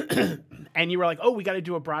 and you were like, oh, we got to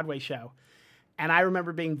do a Broadway show. And I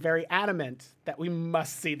remember being very adamant that we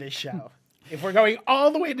must see this show. If we're going all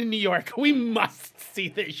the way to New York, we must see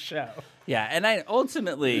this show. Yeah, and I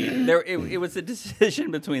ultimately, it was a decision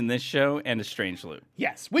between this show and A Strange Loop.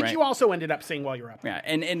 Yes, which you also ended up seeing while you were up there.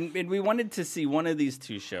 Yeah, and we wanted to see one of these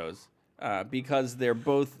two shows because they're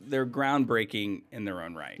groundbreaking in their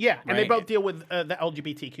own right. Yeah, and they both deal with the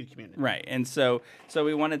LGBTQ community. Right, and so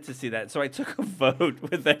we wanted to see that. So I took a vote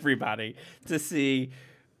with everybody to see.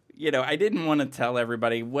 I didn't want to tell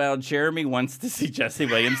everybody, well, Jeremy wants to see Jesse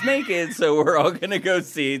Williams naked, so we're all going to go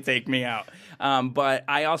see Take Me Out. But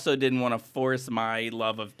I also didn't want to force my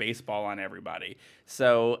love of baseball on everybody.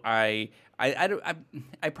 So I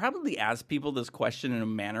probably asked people this question in a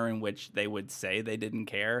manner in which they would say they didn't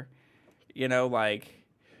care. Like,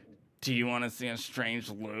 do you want to see A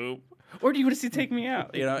Strange Loop? Or do you want to see Take Me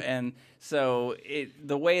Out? And so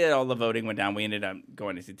the way that all the voting went down, we ended up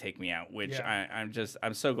going to see Take Me Out, which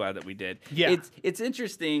I'm so glad that we did. Yeah. It's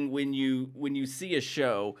interesting when you see a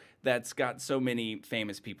show that's got so many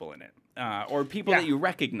famous people in it, or people that you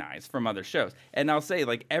recognize from other shows. And I'll say,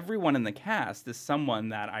 like, everyone in the cast is someone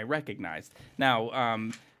that I recognized. Now,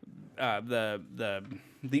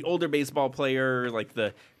 the older baseball player, like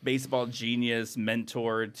the baseball genius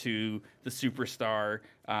mentor to the superstar,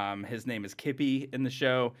 his name is Kippy in the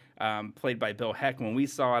show, played by Bill Heck. When we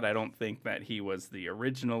saw it, I don't think that he was the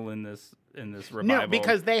original in this revival. No,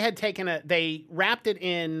 because they had they wrapped it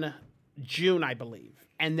in June, I believe,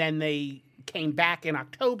 and then they came back in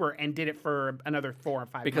October and did it for another 4 or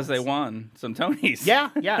 5 because months. they won some Tonys. Yeah,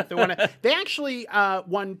 they actually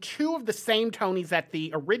won 2 of the same Tonys that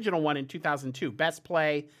the original one in 2002, Best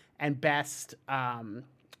Play and Best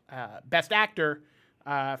Actor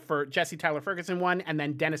for Jesse Tyler Ferguson won, and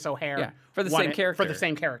then Dennis O'Hare for the same character. For the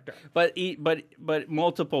same character. But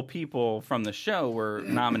multiple people from the show were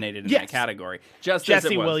nominated in that category.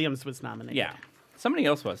 Jesse Williams was nominated. Yeah, somebody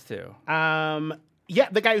else was too. Yeah,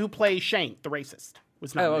 the guy who plays Shane, the racist,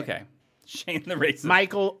 was nominated. Oh, okay. Shane the racist.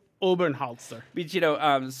 Michael Oberholzer. But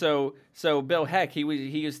so Bill Heck, he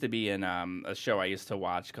used to be in a show I used to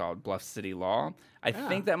watch called Bluff City Law. I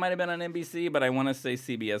think that might have been on NBC, but I want to say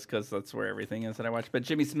CBS because that's where everything is that I watch. But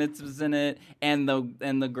Jimmy Smits was in it, and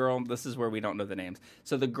the girl. This is where we don't know the names.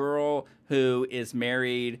 So the girl who is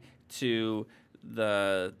married to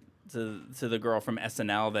the girl from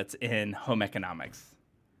SNL that's in Home Economics.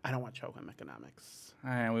 I don't watch Home Economics.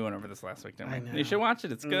 We went over this last week, didn't we? I know. You should watch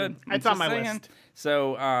it. It's good. It's on my list.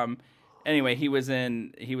 So, anyway, he was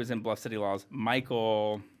in Bluff City Laws.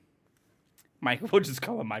 Michael, we'll just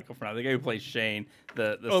call him Michael for now. The guy who plays Shane,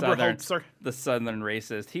 the southern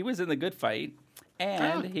racist. He was in The Good Fight,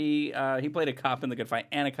 and he played a cop in The Good Fight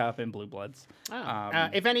and a cop in Blue Bloods.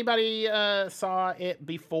 If anybody saw it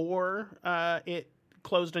before it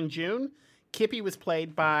closed in June, Kippy was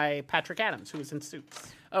played by Patrick Adams, who was in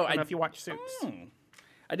Suits. I don't know if you watch Suits. Oh.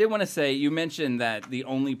 I did want to say, you mentioned that the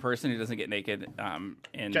only person who doesn't get naked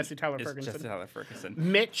in Jesse Tyler is Ferguson. Jesse Tyler Ferguson.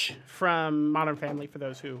 Mitch from Modern Family, for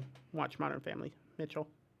those who watch Modern Family. Mitchell.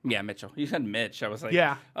 Yeah, Mitchell. You said Mitch. I was like,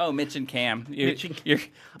 yeah. Oh, Mitch and Cam.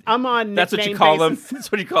 I'm on that's what you call him.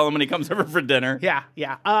 That's what you call him when he comes over for dinner. Yeah.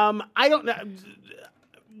 I don't know.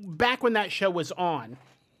 Back when that show was on,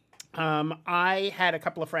 I had a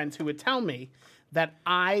couple of friends who would tell me that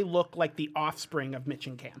I look like the offspring of Mitch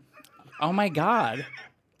and Cam. Oh my God.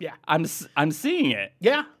 Yeah. I'm seeing it.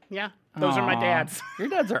 Yeah. Those are my dads. Your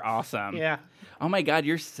dads are awesome. Yeah. Oh my God,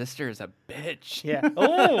 your sister is a bitch. Yeah.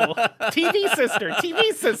 Oh, TV sister.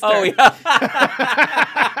 Oh yeah.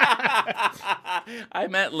 I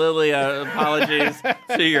meant Lily. Apologies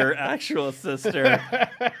to your actual sister.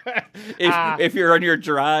 If you're on your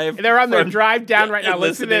drive, they're on their drive down right now.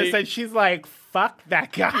 Listen to this, and she's like, "Fuck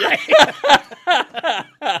that guy."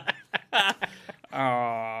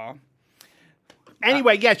 Aww.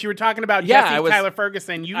 Anyway, yes, you were talking about Jesse Tyler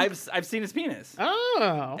Ferguson. I've seen his penis.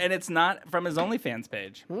 Oh. And it's not from his OnlyFans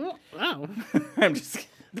page. Oh. I'm just kidding.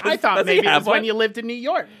 I thought maybe it was when you lived in New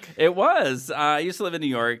York. It was. I used to live in New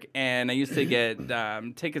York, and I used to get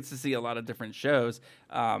tickets to see a lot of different shows.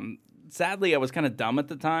 Sadly, I was kind of dumb at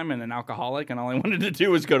the time and an alcoholic, and all I wanted to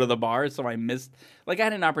do was go to the bar, so I missed... I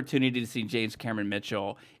had an opportunity to see James Cameron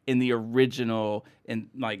Mitchell in the original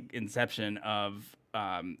inception of...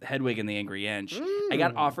 Hedwig and the Angry Inch. I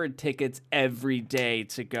got offered tickets every day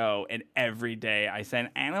to go, and every day I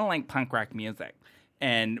said, I don't like punk rock music.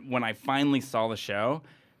 And when I finally saw the show,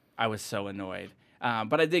 I was so annoyed.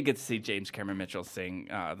 But I did get to see James Cameron Mitchell sing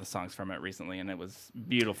the songs from it recently, and it was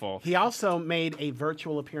beautiful. He also made a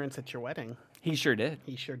virtual appearance at your wedding. He sure did.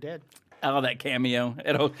 Oh, that cameo.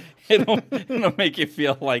 It'll make you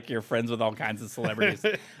feel like you're friends with all kinds of celebrities.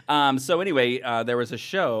 So anyway, there was a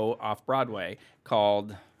show off Broadway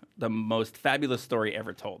called The Most Fabulous Story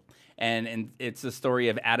Ever Told. And it's the story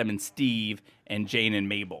of Adam and Steve and Jane and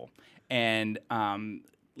Mabel. And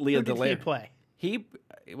Leah Who did he play? He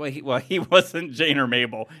wasn't Jane or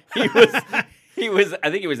Mabel. He was I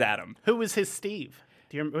think he was Adam. Who was his Steve?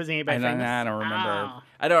 Was anybody famous? I don't remember. Oh.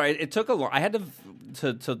 I don't. It took a long. I had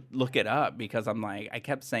to look it up because I'm like, I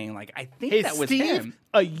kept saying like, I think that was Steve, him.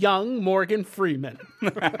 A young Morgan Freeman.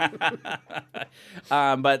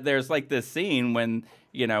 But there's like this scene when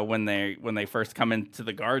they first come into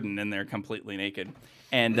the garden and they're completely naked,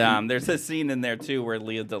 and there's a scene in there too where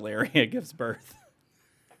Leah Delaria gives birth.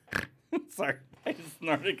 Sorry. I just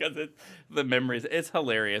snorted because the memories. It's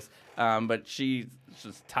hilarious. But she's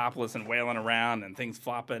just topless and wailing around and things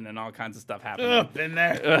flopping and all kinds of stuff happening. Been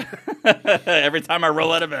there. Every time I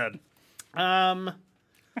roll out of bed.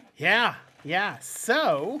 Yeah.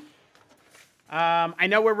 So, I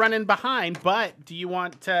know we're running behind, but do you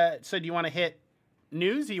want to hit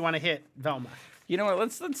news or do you want to hit Velma? You know what?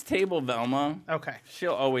 Let's table Velma. Okay.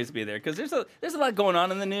 She'll always be there because there's a lot going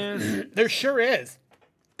on in the news. There sure is.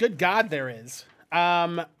 Good God, there is.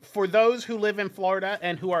 For those who live in Florida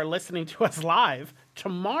and who are listening to us live,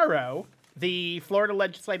 tomorrow, the Florida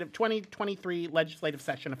 2023 legislative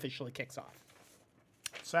session officially kicks off.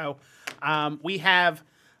 So, we have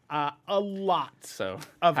a lot. So,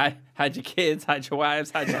 hide your kids, hide your wives,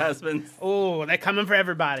 hide your husbands. Oh, they're coming for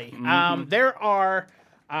everybody. Mm-hmm. There are,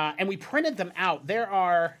 and we printed them out, there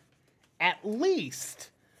are at least...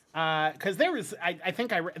 Because there was, I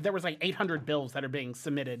think there was like 800 bills that are being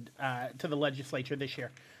submitted to the legislature this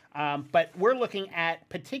year. But we're looking at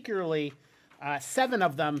particularly 7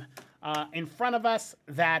 of them in front of us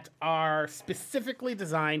that are specifically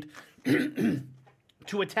designed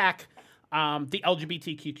to attack the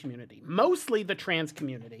LGBTQ community, mostly the trans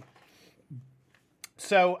community.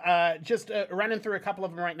 So just running through a couple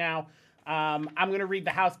of them right now. I'm going to read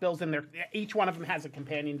the House bills in there. Each one of them has a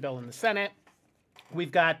companion bill in the Senate.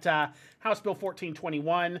 We've got House Bill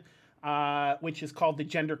 1421, which is called the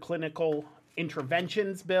Gender Clinical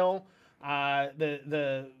Interventions Bill.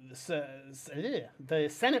 The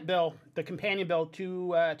Senate bill, the companion bill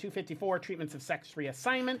 254, Treatments of Sex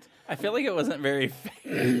Reassignment. I feel like it wasn't very fair.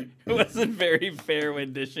 It wasn't very fair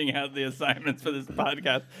when dishing out the assignments for this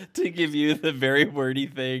podcast to give you the very wordy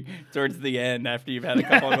thing towards the end after you've had a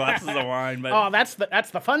couple of glasses of wine. But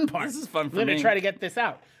that's the fun part. This is fun for me. I'm going to try to get this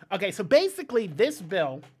out. Okay, so basically this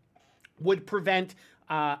bill would prevent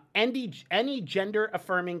any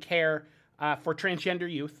gender-affirming care for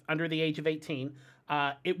transgender youth under the age of 18.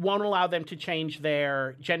 It won't allow them to change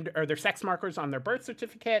their gender or their sex markers on their birth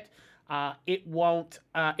certificate. It will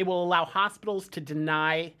allow hospitals to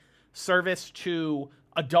deny service to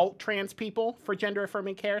adult trans people for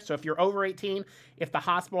gender-affirming care. So if you're over 18, if the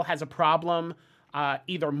hospital has a problem,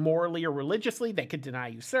 either morally or religiously, they could deny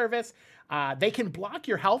you service. They can block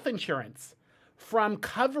your health insurance from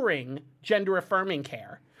covering gender-affirming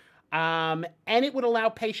care. And it would allow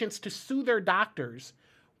patients to sue their doctors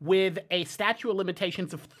with a statute of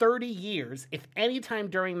limitations of 30 years if any time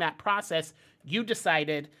during that process you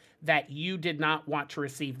decided that you did not want to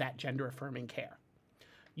receive that gender-affirming care.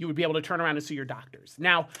 You would be able to turn around and sue your doctors.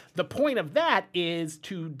 Now, the point of that is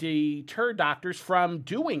to deter doctors from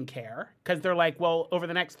doing care, because they're like, well, over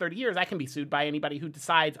the next 30 years, I can be sued by anybody who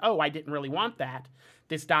decides, oh, I didn't really want that.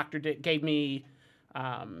 This doctor gave me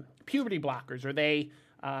puberty blockers, or they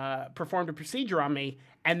performed a procedure on me,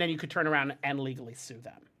 and then you could turn around and legally sue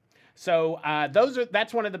them. So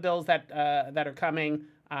that's one of the bills that are coming,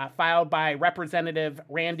 filed by Representative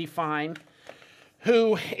Randy Fine,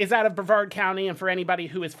 who is out of Brevard County. And for anybody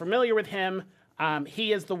who is familiar with him,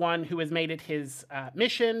 he is the one who has made it his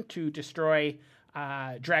mission to destroy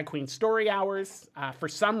drag queen story hours. For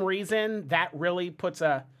some reason, that really puts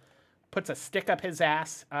a stick up his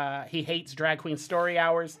ass. He hates drag queen story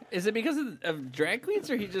hours. Is it because of drag queens,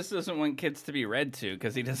 or he just doesn't want kids to be read to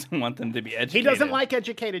because he doesn't want them to be educated? He doesn't like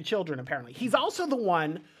educated children, apparently. He's also the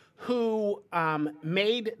one who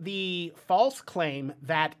made the false claim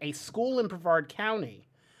that a school in Brevard County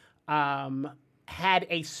had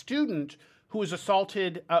a student who was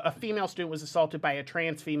assaulted, a female student was assaulted by a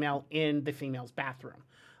trans female in the female's bathroom.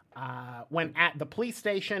 When at the police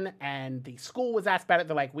station and the school was asked about it,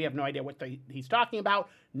 they're like, we have no idea what he's talking about.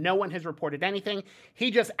 No one has reported anything.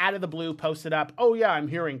 He just out of the blue posted up, oh yeah, I'm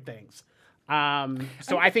hearing things.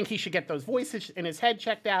 So I think he should get those voices in his head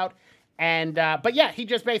checked out. And but yeah, he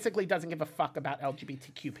just basically doesn't give a fuck about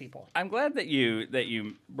LGBTQ people. I'm glad that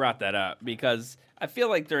you brought that up, because I feel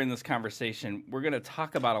like during this conversation we're going to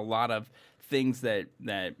talk about a lot of things that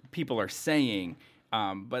people are saying,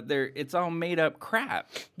 but it's all made up crap.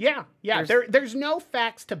 Yeah. There's no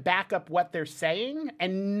facts to back up what they're saying,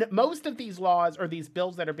 and most of these laws or these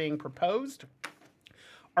bills that are being proposed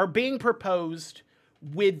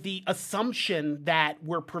with the assumption that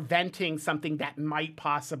we're preventing something that might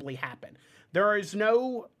possibly happen. There is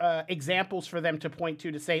no examples for them to point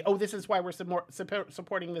to say, oh, this is why we're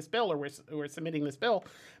supporting this bill, or we're submitting this bill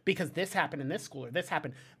because this happened in this school or this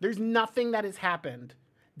happened. There's nothing that has happened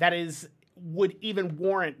that would even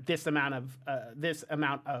warrant this amount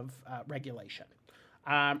of regulation.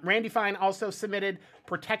 Randy Fine also submitted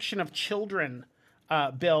protection of children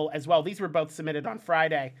bill as well. These were both submitted on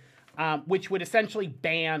Friday. Which would essentially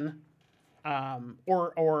ban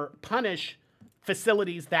or punish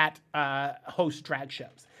facilities that host drag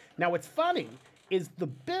shows. Now, what's funny is the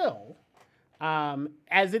bill,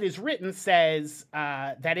 as it is written, says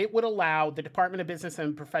that it would allow the Department of Business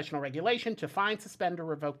and Professional Regulation to fine, suspend, or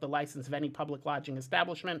revoke the license of any public lodging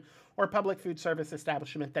establishment or public food service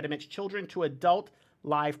establishment that admits children to adult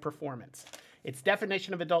live performance. Its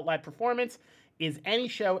definition of adult live performance is any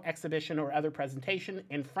show, exhibition, or other presentation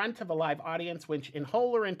in front of a live audience which, in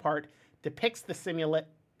whole or in part, depicts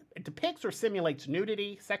or simulates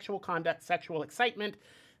nudity, sexual conduct, sexual excitement,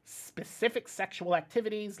 specific sexual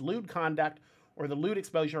activities, lewd conduct, or the lewd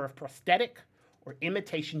exposure of prosthetic or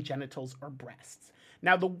imitation genitals or breasts.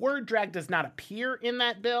 Now, the word drag does not appear in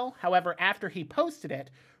that bill. However, after he posted it,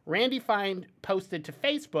 Randy Fine posted to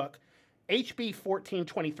Facebook, HB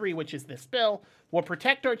 1423, which is this bill, will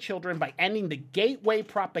protect our children by ending the gateway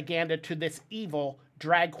propaganda to this evil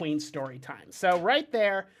drag queen story time. So right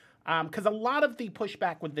there, because a lot of the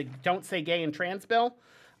pushback with the Don't Say Gay and Trans bill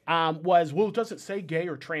was, well, it doesn't say gay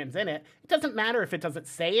or trans in it. It doesn't matter if it doesn't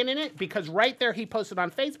say it in it, because right there he posted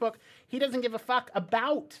on Facebook, he doesn't give a fuck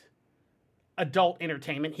about adult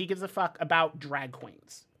entertainment. He gives a fuck about drag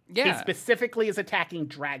queens. Yeah. He specifically is attacking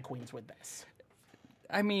drag queens with this.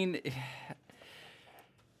 I mean,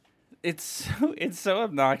 it's so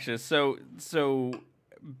obnoxious. So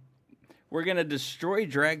we're going to destroy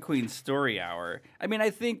Drag Queen Story Hour. I mean, I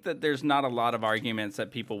think that there's not a lot of arguments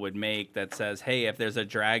that people would make that says, hey, if there's a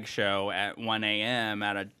drag show at 1 a.m.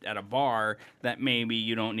 at a bar, that maybe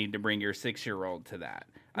you don't need to bring your 6-year-old to that.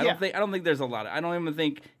 I don't think there's a lot of, I don't even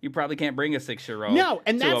think you probably can't bring a 6-year-old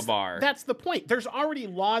to a bar. That's the point. There's already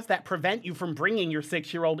laws that prevent you from bringing your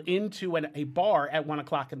 6-year-old into a bar at 1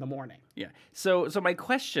 o'clock in the morning. Yeah. So my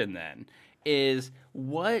question then is,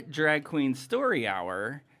 what Drag Queen Story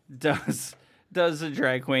Hour does a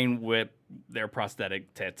drag queen whip their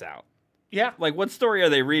prosthetic tits out? Yeah. Like, what story are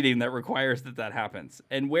they reading that requires that happens?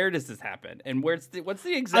 And where does this happen? And what's the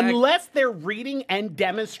exact... Unless they're reading and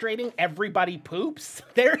demonstrating everybody poops,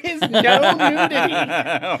 there is no nudity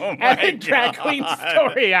at a drag queen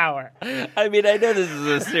story hour. I mean, I know this is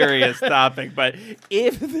a serious topic, but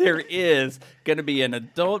if there is going to be an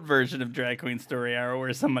adult version of drag queen story hour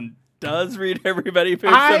where someone does read everybody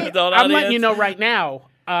poops an adult audience... I'm letting you know right now,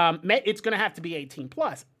 it's going to have to be 18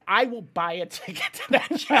 plus. I will buy a ticket to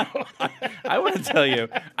that show. I want to tell you,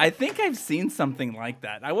 I think I've seen something like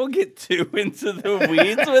that. I won't get too into the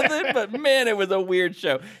weeds with it, but man, it was a weird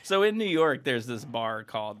show. So in New York, there's this bar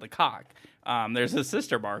called The Cock. There's a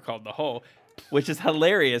sister bar called The Hole, which is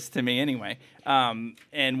hilarious to me anyway.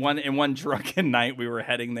 And one drunken night, we were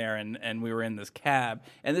heading there, and we were in this cab.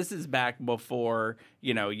 And this is back before,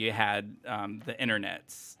 you had the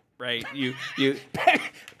internets. Right, you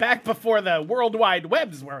back before the World Wide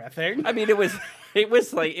Webs were a thing. I mean, it was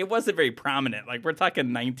like it wasn't very prominent. Like we're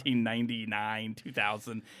talking 1999,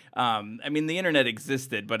 2000. I mean, the internet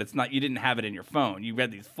existed, but it's not. You didn't have it in your phone. You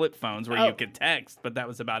had these flip phones where you could text, but that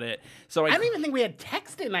was about it. So I don't even think we had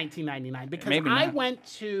text in 1999 because I went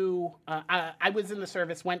to. I was in the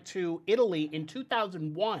service. Went to Italy in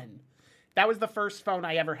 2001. That was the first phone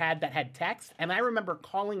I ever had that had text, and I remember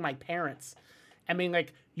calling my parents. I mean,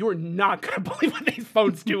 like, you're not going to believe what these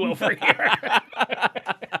phones do over here.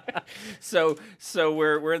 So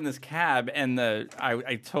we're in this cab, and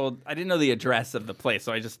I didn't know the address of the place,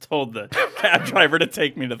 so I just told the cab driver to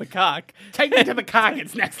take me to the Cock. Take me to the Cock.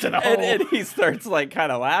 It's next to the Hole. And he starts like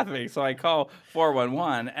kind of laughing. So I call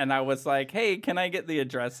 411, and I was like, "Hey, can I get the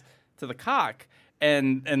address to the Cock?"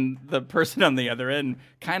 And the person on the other end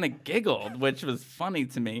kind of giggled, which was funny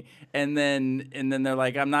to me. And then they're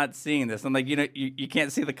like, "I'm not seeing this." I'm like, you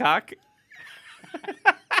can't see the Cock?"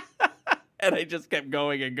 And I just kept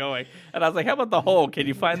going and going. And I was like, "How about the Hole? Can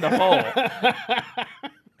you find the Hole?"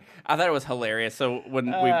 I thought it was hilarious. So when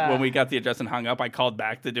we got the address and hung up, I called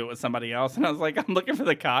back to do it with somebody else. And I was like, "I'm looking for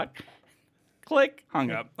the Cock." Click,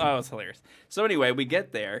 hung up. Oh, it was hilarious. So anyway, we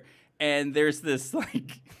get there, and there's this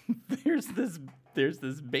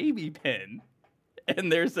baby pin,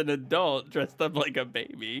 and there's an adult dressed up like a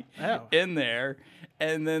baby in there,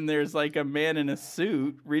 and then there's like a man in a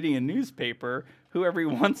suit reading a newspaper who every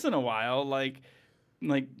once in a while like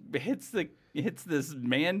hits this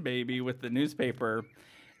man baby with the newspaper,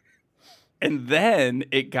 and then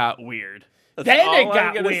it got weird. Then it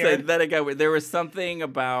got weird. There was something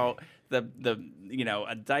about the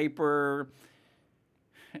a diaper.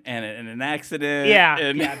 And an accident.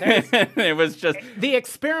 It was just... The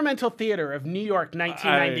experimental theater of New York,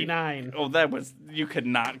 1999. You could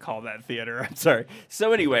not call that theater. I'm sorry.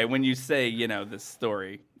 So anyway, when you say, this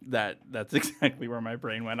story, that's exactly where my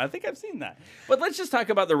brain went. I think I've seen that. But let's just talk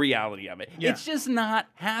about the reality of it. Yeah. It's just not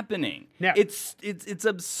happening. Yeah. It's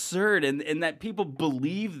absurd, and that people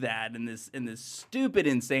believe that in this stupid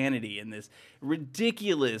insanity, in this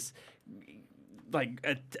ridiculous... like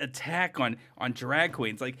attack on drag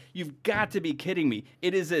queens. Like, you've got to be kidding me.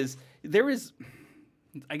 You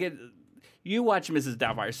watch Mrs.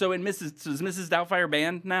 Doubtfire. So is Mrs. Doubtfire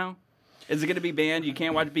banned now? Is it going to be banned? You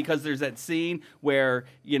can't watch it because there's that scene where,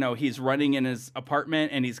 he's running in his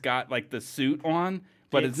apartment and he's got like the suit on,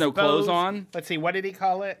 but it's no clothes on. Let's see. What did he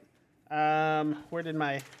call it? Where did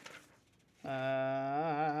my,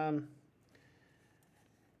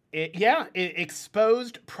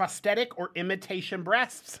 exposed prosthetic or imitation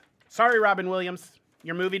breasts. Sorry, Robin Williams.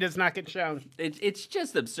 Your movie does not get shown. It's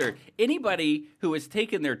just absurd. Anybody who has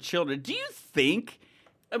taken their children, do you think,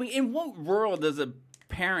 in what world does a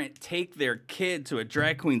parent take their kid to a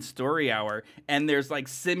drag queen story hour and there's like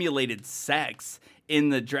simulated sex in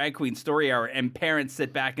the drag queen story hour, and parents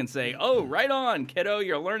sit back and say, "Oh, right on, kiddo,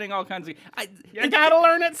 you're learning all kinds of..." You gotta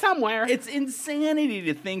learn it somewhere. It's insanity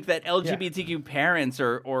to think that LGBTQ parents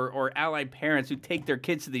or allied parents who take their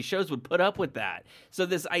kids to these shows would put up with that. So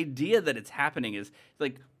this idea that it's happening is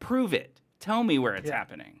like, prove it. Tell me where it's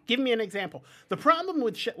happening. Give me an example. The problem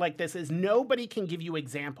with shit like this is nobody can give you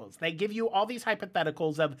examples. They give you all these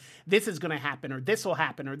hypotheticals of this is going to happen, or this will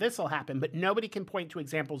happen, or this will happen, but nobody can point to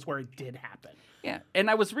examples where it did happen. Yeah, and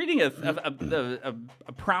I was reading a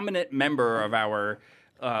prominent member of our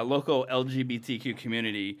local LGBTQ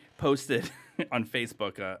community posted on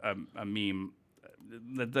Facebook a meme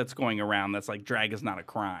that's going around that's like, drag is not a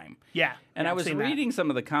crime. Yeah. And I was reading some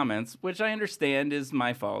of the comments, which I understand is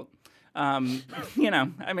my fault.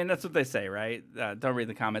 That's what they say, right? Don't read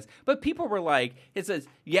the comments. But people were like, it says,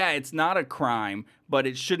 yeah, it's not a crime, but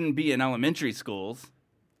it shouldn't be in elementary schools.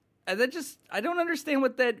 I don't understand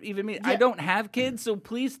what that even means. Yeah. I don't have kids, so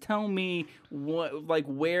please tell me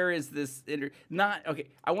where is this? Not okay.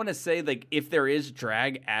 I want to say if there is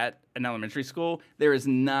drag at an elementary school, there is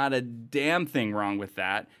not a damn thing wrong with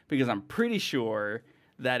that because I'm pretty sure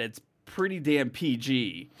that it's pretty damn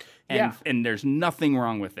PG, and there's nothing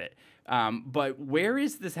wrong with it. But where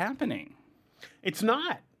is this happening? It's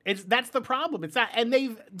not. That's the problem. It's not, and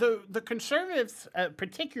the conservatives,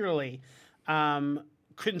 particularly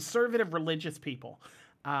conservative religious people,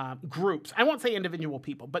 groups. I won't say individual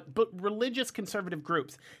people, but religious conservative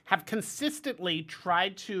groups have consistently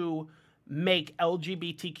tried to make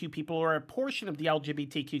LGBTQ people or a portion of the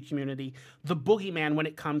LGBTQ community the boogeyman when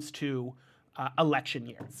it comes to election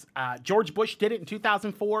years. George Bush did it in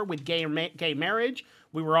 2004 with gay marriage.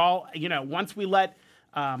 We were all, once we let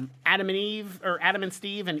Adam and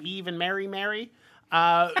Steve and Eve and Mary marry,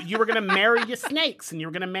 you were going to marry your snakes, and you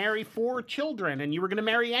were going to marry 4 children, and you were going to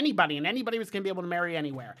marry anybody, and anybody was going to be able to marry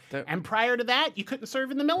anywhere. And prior to that, you couldn't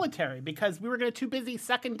serve in the military because we were too busy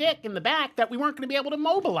sucking dick in the back that we weren't going to be able to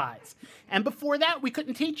mobilize. And before that, we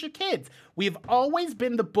couldn't teach your kids. We've always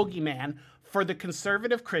been the boogeyman for the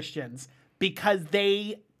conservative Christians because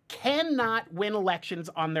they cannot win elections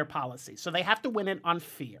on their policy. So they have to win it on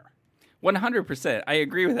fear. 100%. I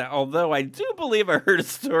agree with that. Although I do believe I heard a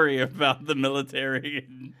story about the military.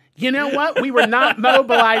 You know what? We were not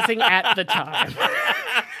mobilizing at the time.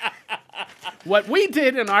 What we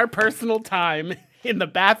did in our personal time in the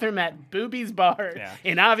bathroom at Booby's Bar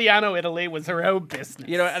in Aviano, Italy was her own business.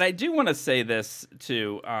 And I do want to say this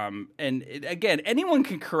too. And again, anyone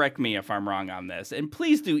can correct me if I'm wrong on this. And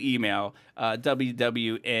please do email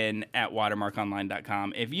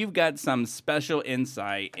wwn@watermarkonline.com if you've got some special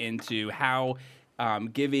insight into how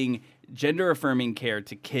giving gender-affirming care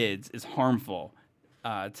to kids is harmful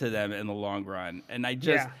to them in the long run. And I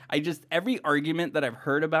just every argument that I've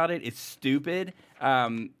heard about it is stupid.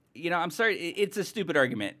 I'm sorry, it's a stupid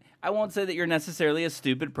argument. I won't say that you're necessarily a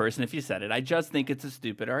stupid person if you said it. I just think it's a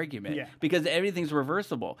stupid argument because everything's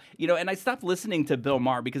reversible. And I stopped listening to Bill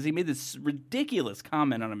Maher because he made this ridiculous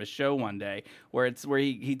comment on his show one day where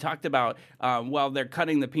he talked about, they're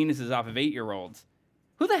cutting the penises off of 8-year-olds.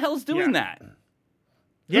 Who the hell's doing that?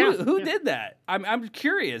 Who did that? I'm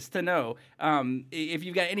curious to know if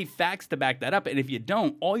you've got any facts to back that up. And if you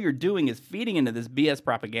don't, all you're doing is feeding into this BS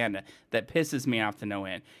propaganda that pisses me off to no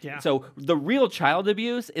end. Yeah. So the real child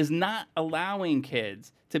abuse is not allowing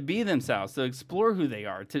kids to be themselves, to explore who they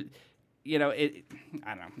are, to... I don't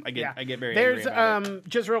know. I get very angry about it.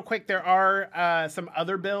 Just real quick, there are some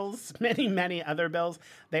other bills, many other bills.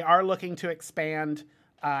 They are looking to expand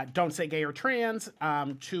Don't Say Gay or Trans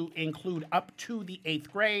to include up to the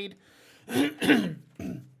 8th grade.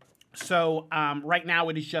 So right now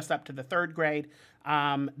it is just up to the 3rd grade.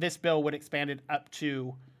 This bill would expand it up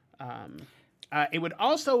to... it would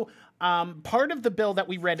also... part of the bill that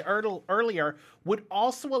we read earlier would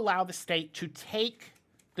also allow the state to take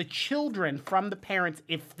the children from the parents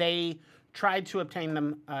if they tried to obtain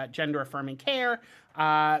them gender-affirming care,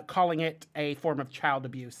 calling it a form of child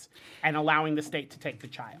abuse, and allowing the state to take the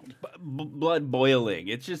child. Blood boiling.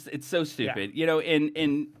 It's so stupid.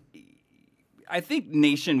 And I think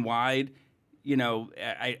nationwide,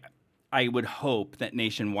 I would hope that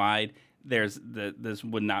nationwide this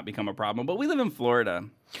would not become a problem. But we live in Florida,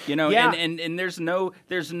 and there's no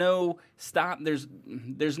stop.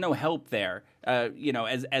 There's no help there.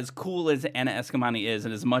 As cool as Anna Eskamani is,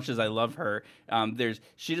 and as much as I love her,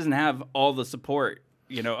 she doesn't have all the support.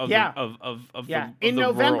 In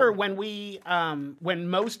November, world. when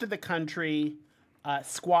most of the country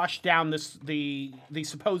squashed down the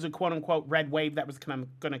supposed quote unquote red wave that was going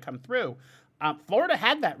to come through, Florida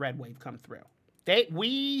had that red wave come through.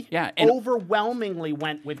 We overwhelmingly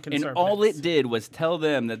went with conservatives. And all it did was tell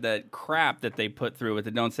them that crap that they put through with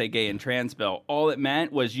the Don't Say Gay and Trans bill, all it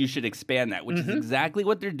meant was you should expand that, which is exactly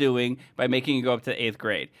what they're doing by making it go up to 8th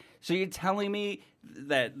grade. So you're telling me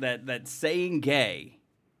that saying gay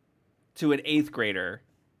to an 8th grader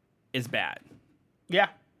is bad? Yeah.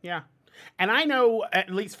 And I know, at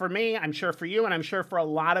least for me, I'm sure for you, and I'm sure for a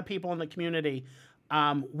lot of people in the community,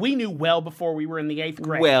 we knew well before we were in the 8th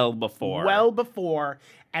grade. Well before.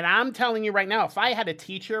 And I'm telling you right now, if I had a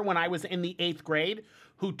teacher when I was in the 8th grade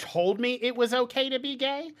who told me it was okay to be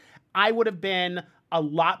gay, I would have been a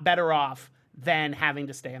lot better off than having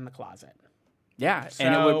to stay in the closet. Yeah, so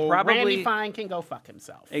and it would probably... Randy Fine can go fuck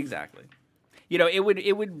himself. Exactly. It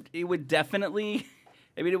would definitely...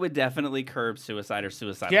 it would definitely curb suicide or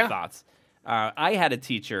suicidal thoughts. I had a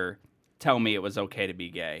teacher tell me it was okay to be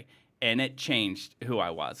gay. And it changed who I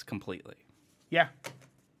was completely. Yeah.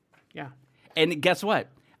 And guess what?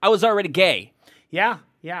 I was already gay. Yeah.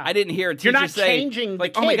 Yeah. I didn't hear a teacher You're not say, changing the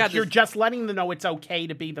like, kids. oh my God, You're just letting them know it's okay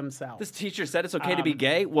to be themselves. this teacher said it's okay to be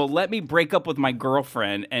gay. Well, let me break up with my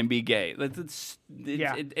girlfriend and be gay. It's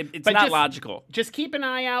not logical. Just keep an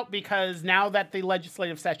eye out, because now that the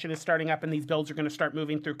legislative session is starting up and these bills are going to start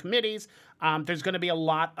moving through committees, there's going to be a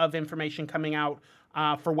lot of information coming out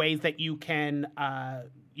for ways that you can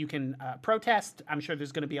protest. I'm sure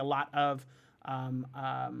there's going to be a lot of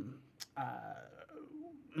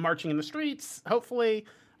marching in the streets, hopefully.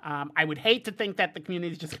 I would hate to think that the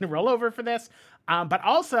community is just going to roll over for this. But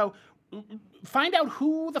also, find out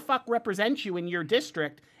who the fuck represents you in your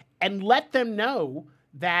district and let them know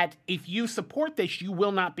that if you support this, you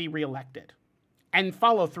will not be reelected. And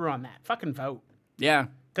follow through on that. Fucking vote. Yeah.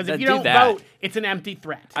 Because if you don't vote, it's an empty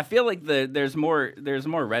threat. I feel like there's more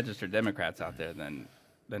registered Democrats out there than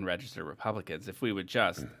registered Republicans. If we would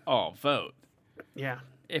just all vote. Yeah.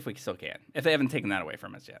 If we still can. If they haven't taken that away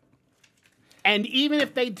from us yet. And even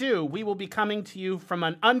if they do, we will be coming to you from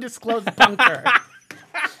an undisclosed bunker.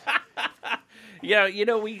 Yeah,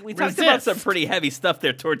 we talked about some pretty heavy stuff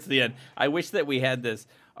there towards the end. I wish that we had this.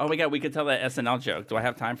 Oh my God, we could tell that SNL joke. Do I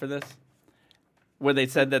have time for this? Where they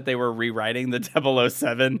said that they were rewriting the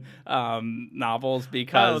 007 novels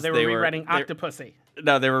because they were rewriting Octopussy.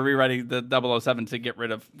 No, they were rewriting the 007 to get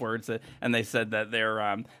rid of words, and they said that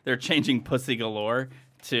they're changing Pussy Galore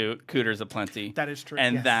to Cooters Aplenty. That is true.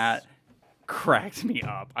 And that cracked me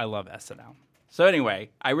up. I love SNL. So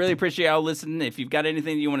anyway, I really appreciate y'all listening. If you've got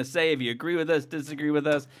anything you want to say, if you agree with us, disagree with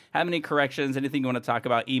us, have any corrections, anything you want to talk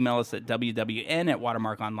about, email us at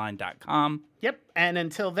wwn@watermarkonline.com. Yep. And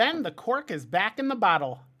until then, the cork is back in the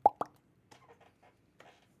bottle.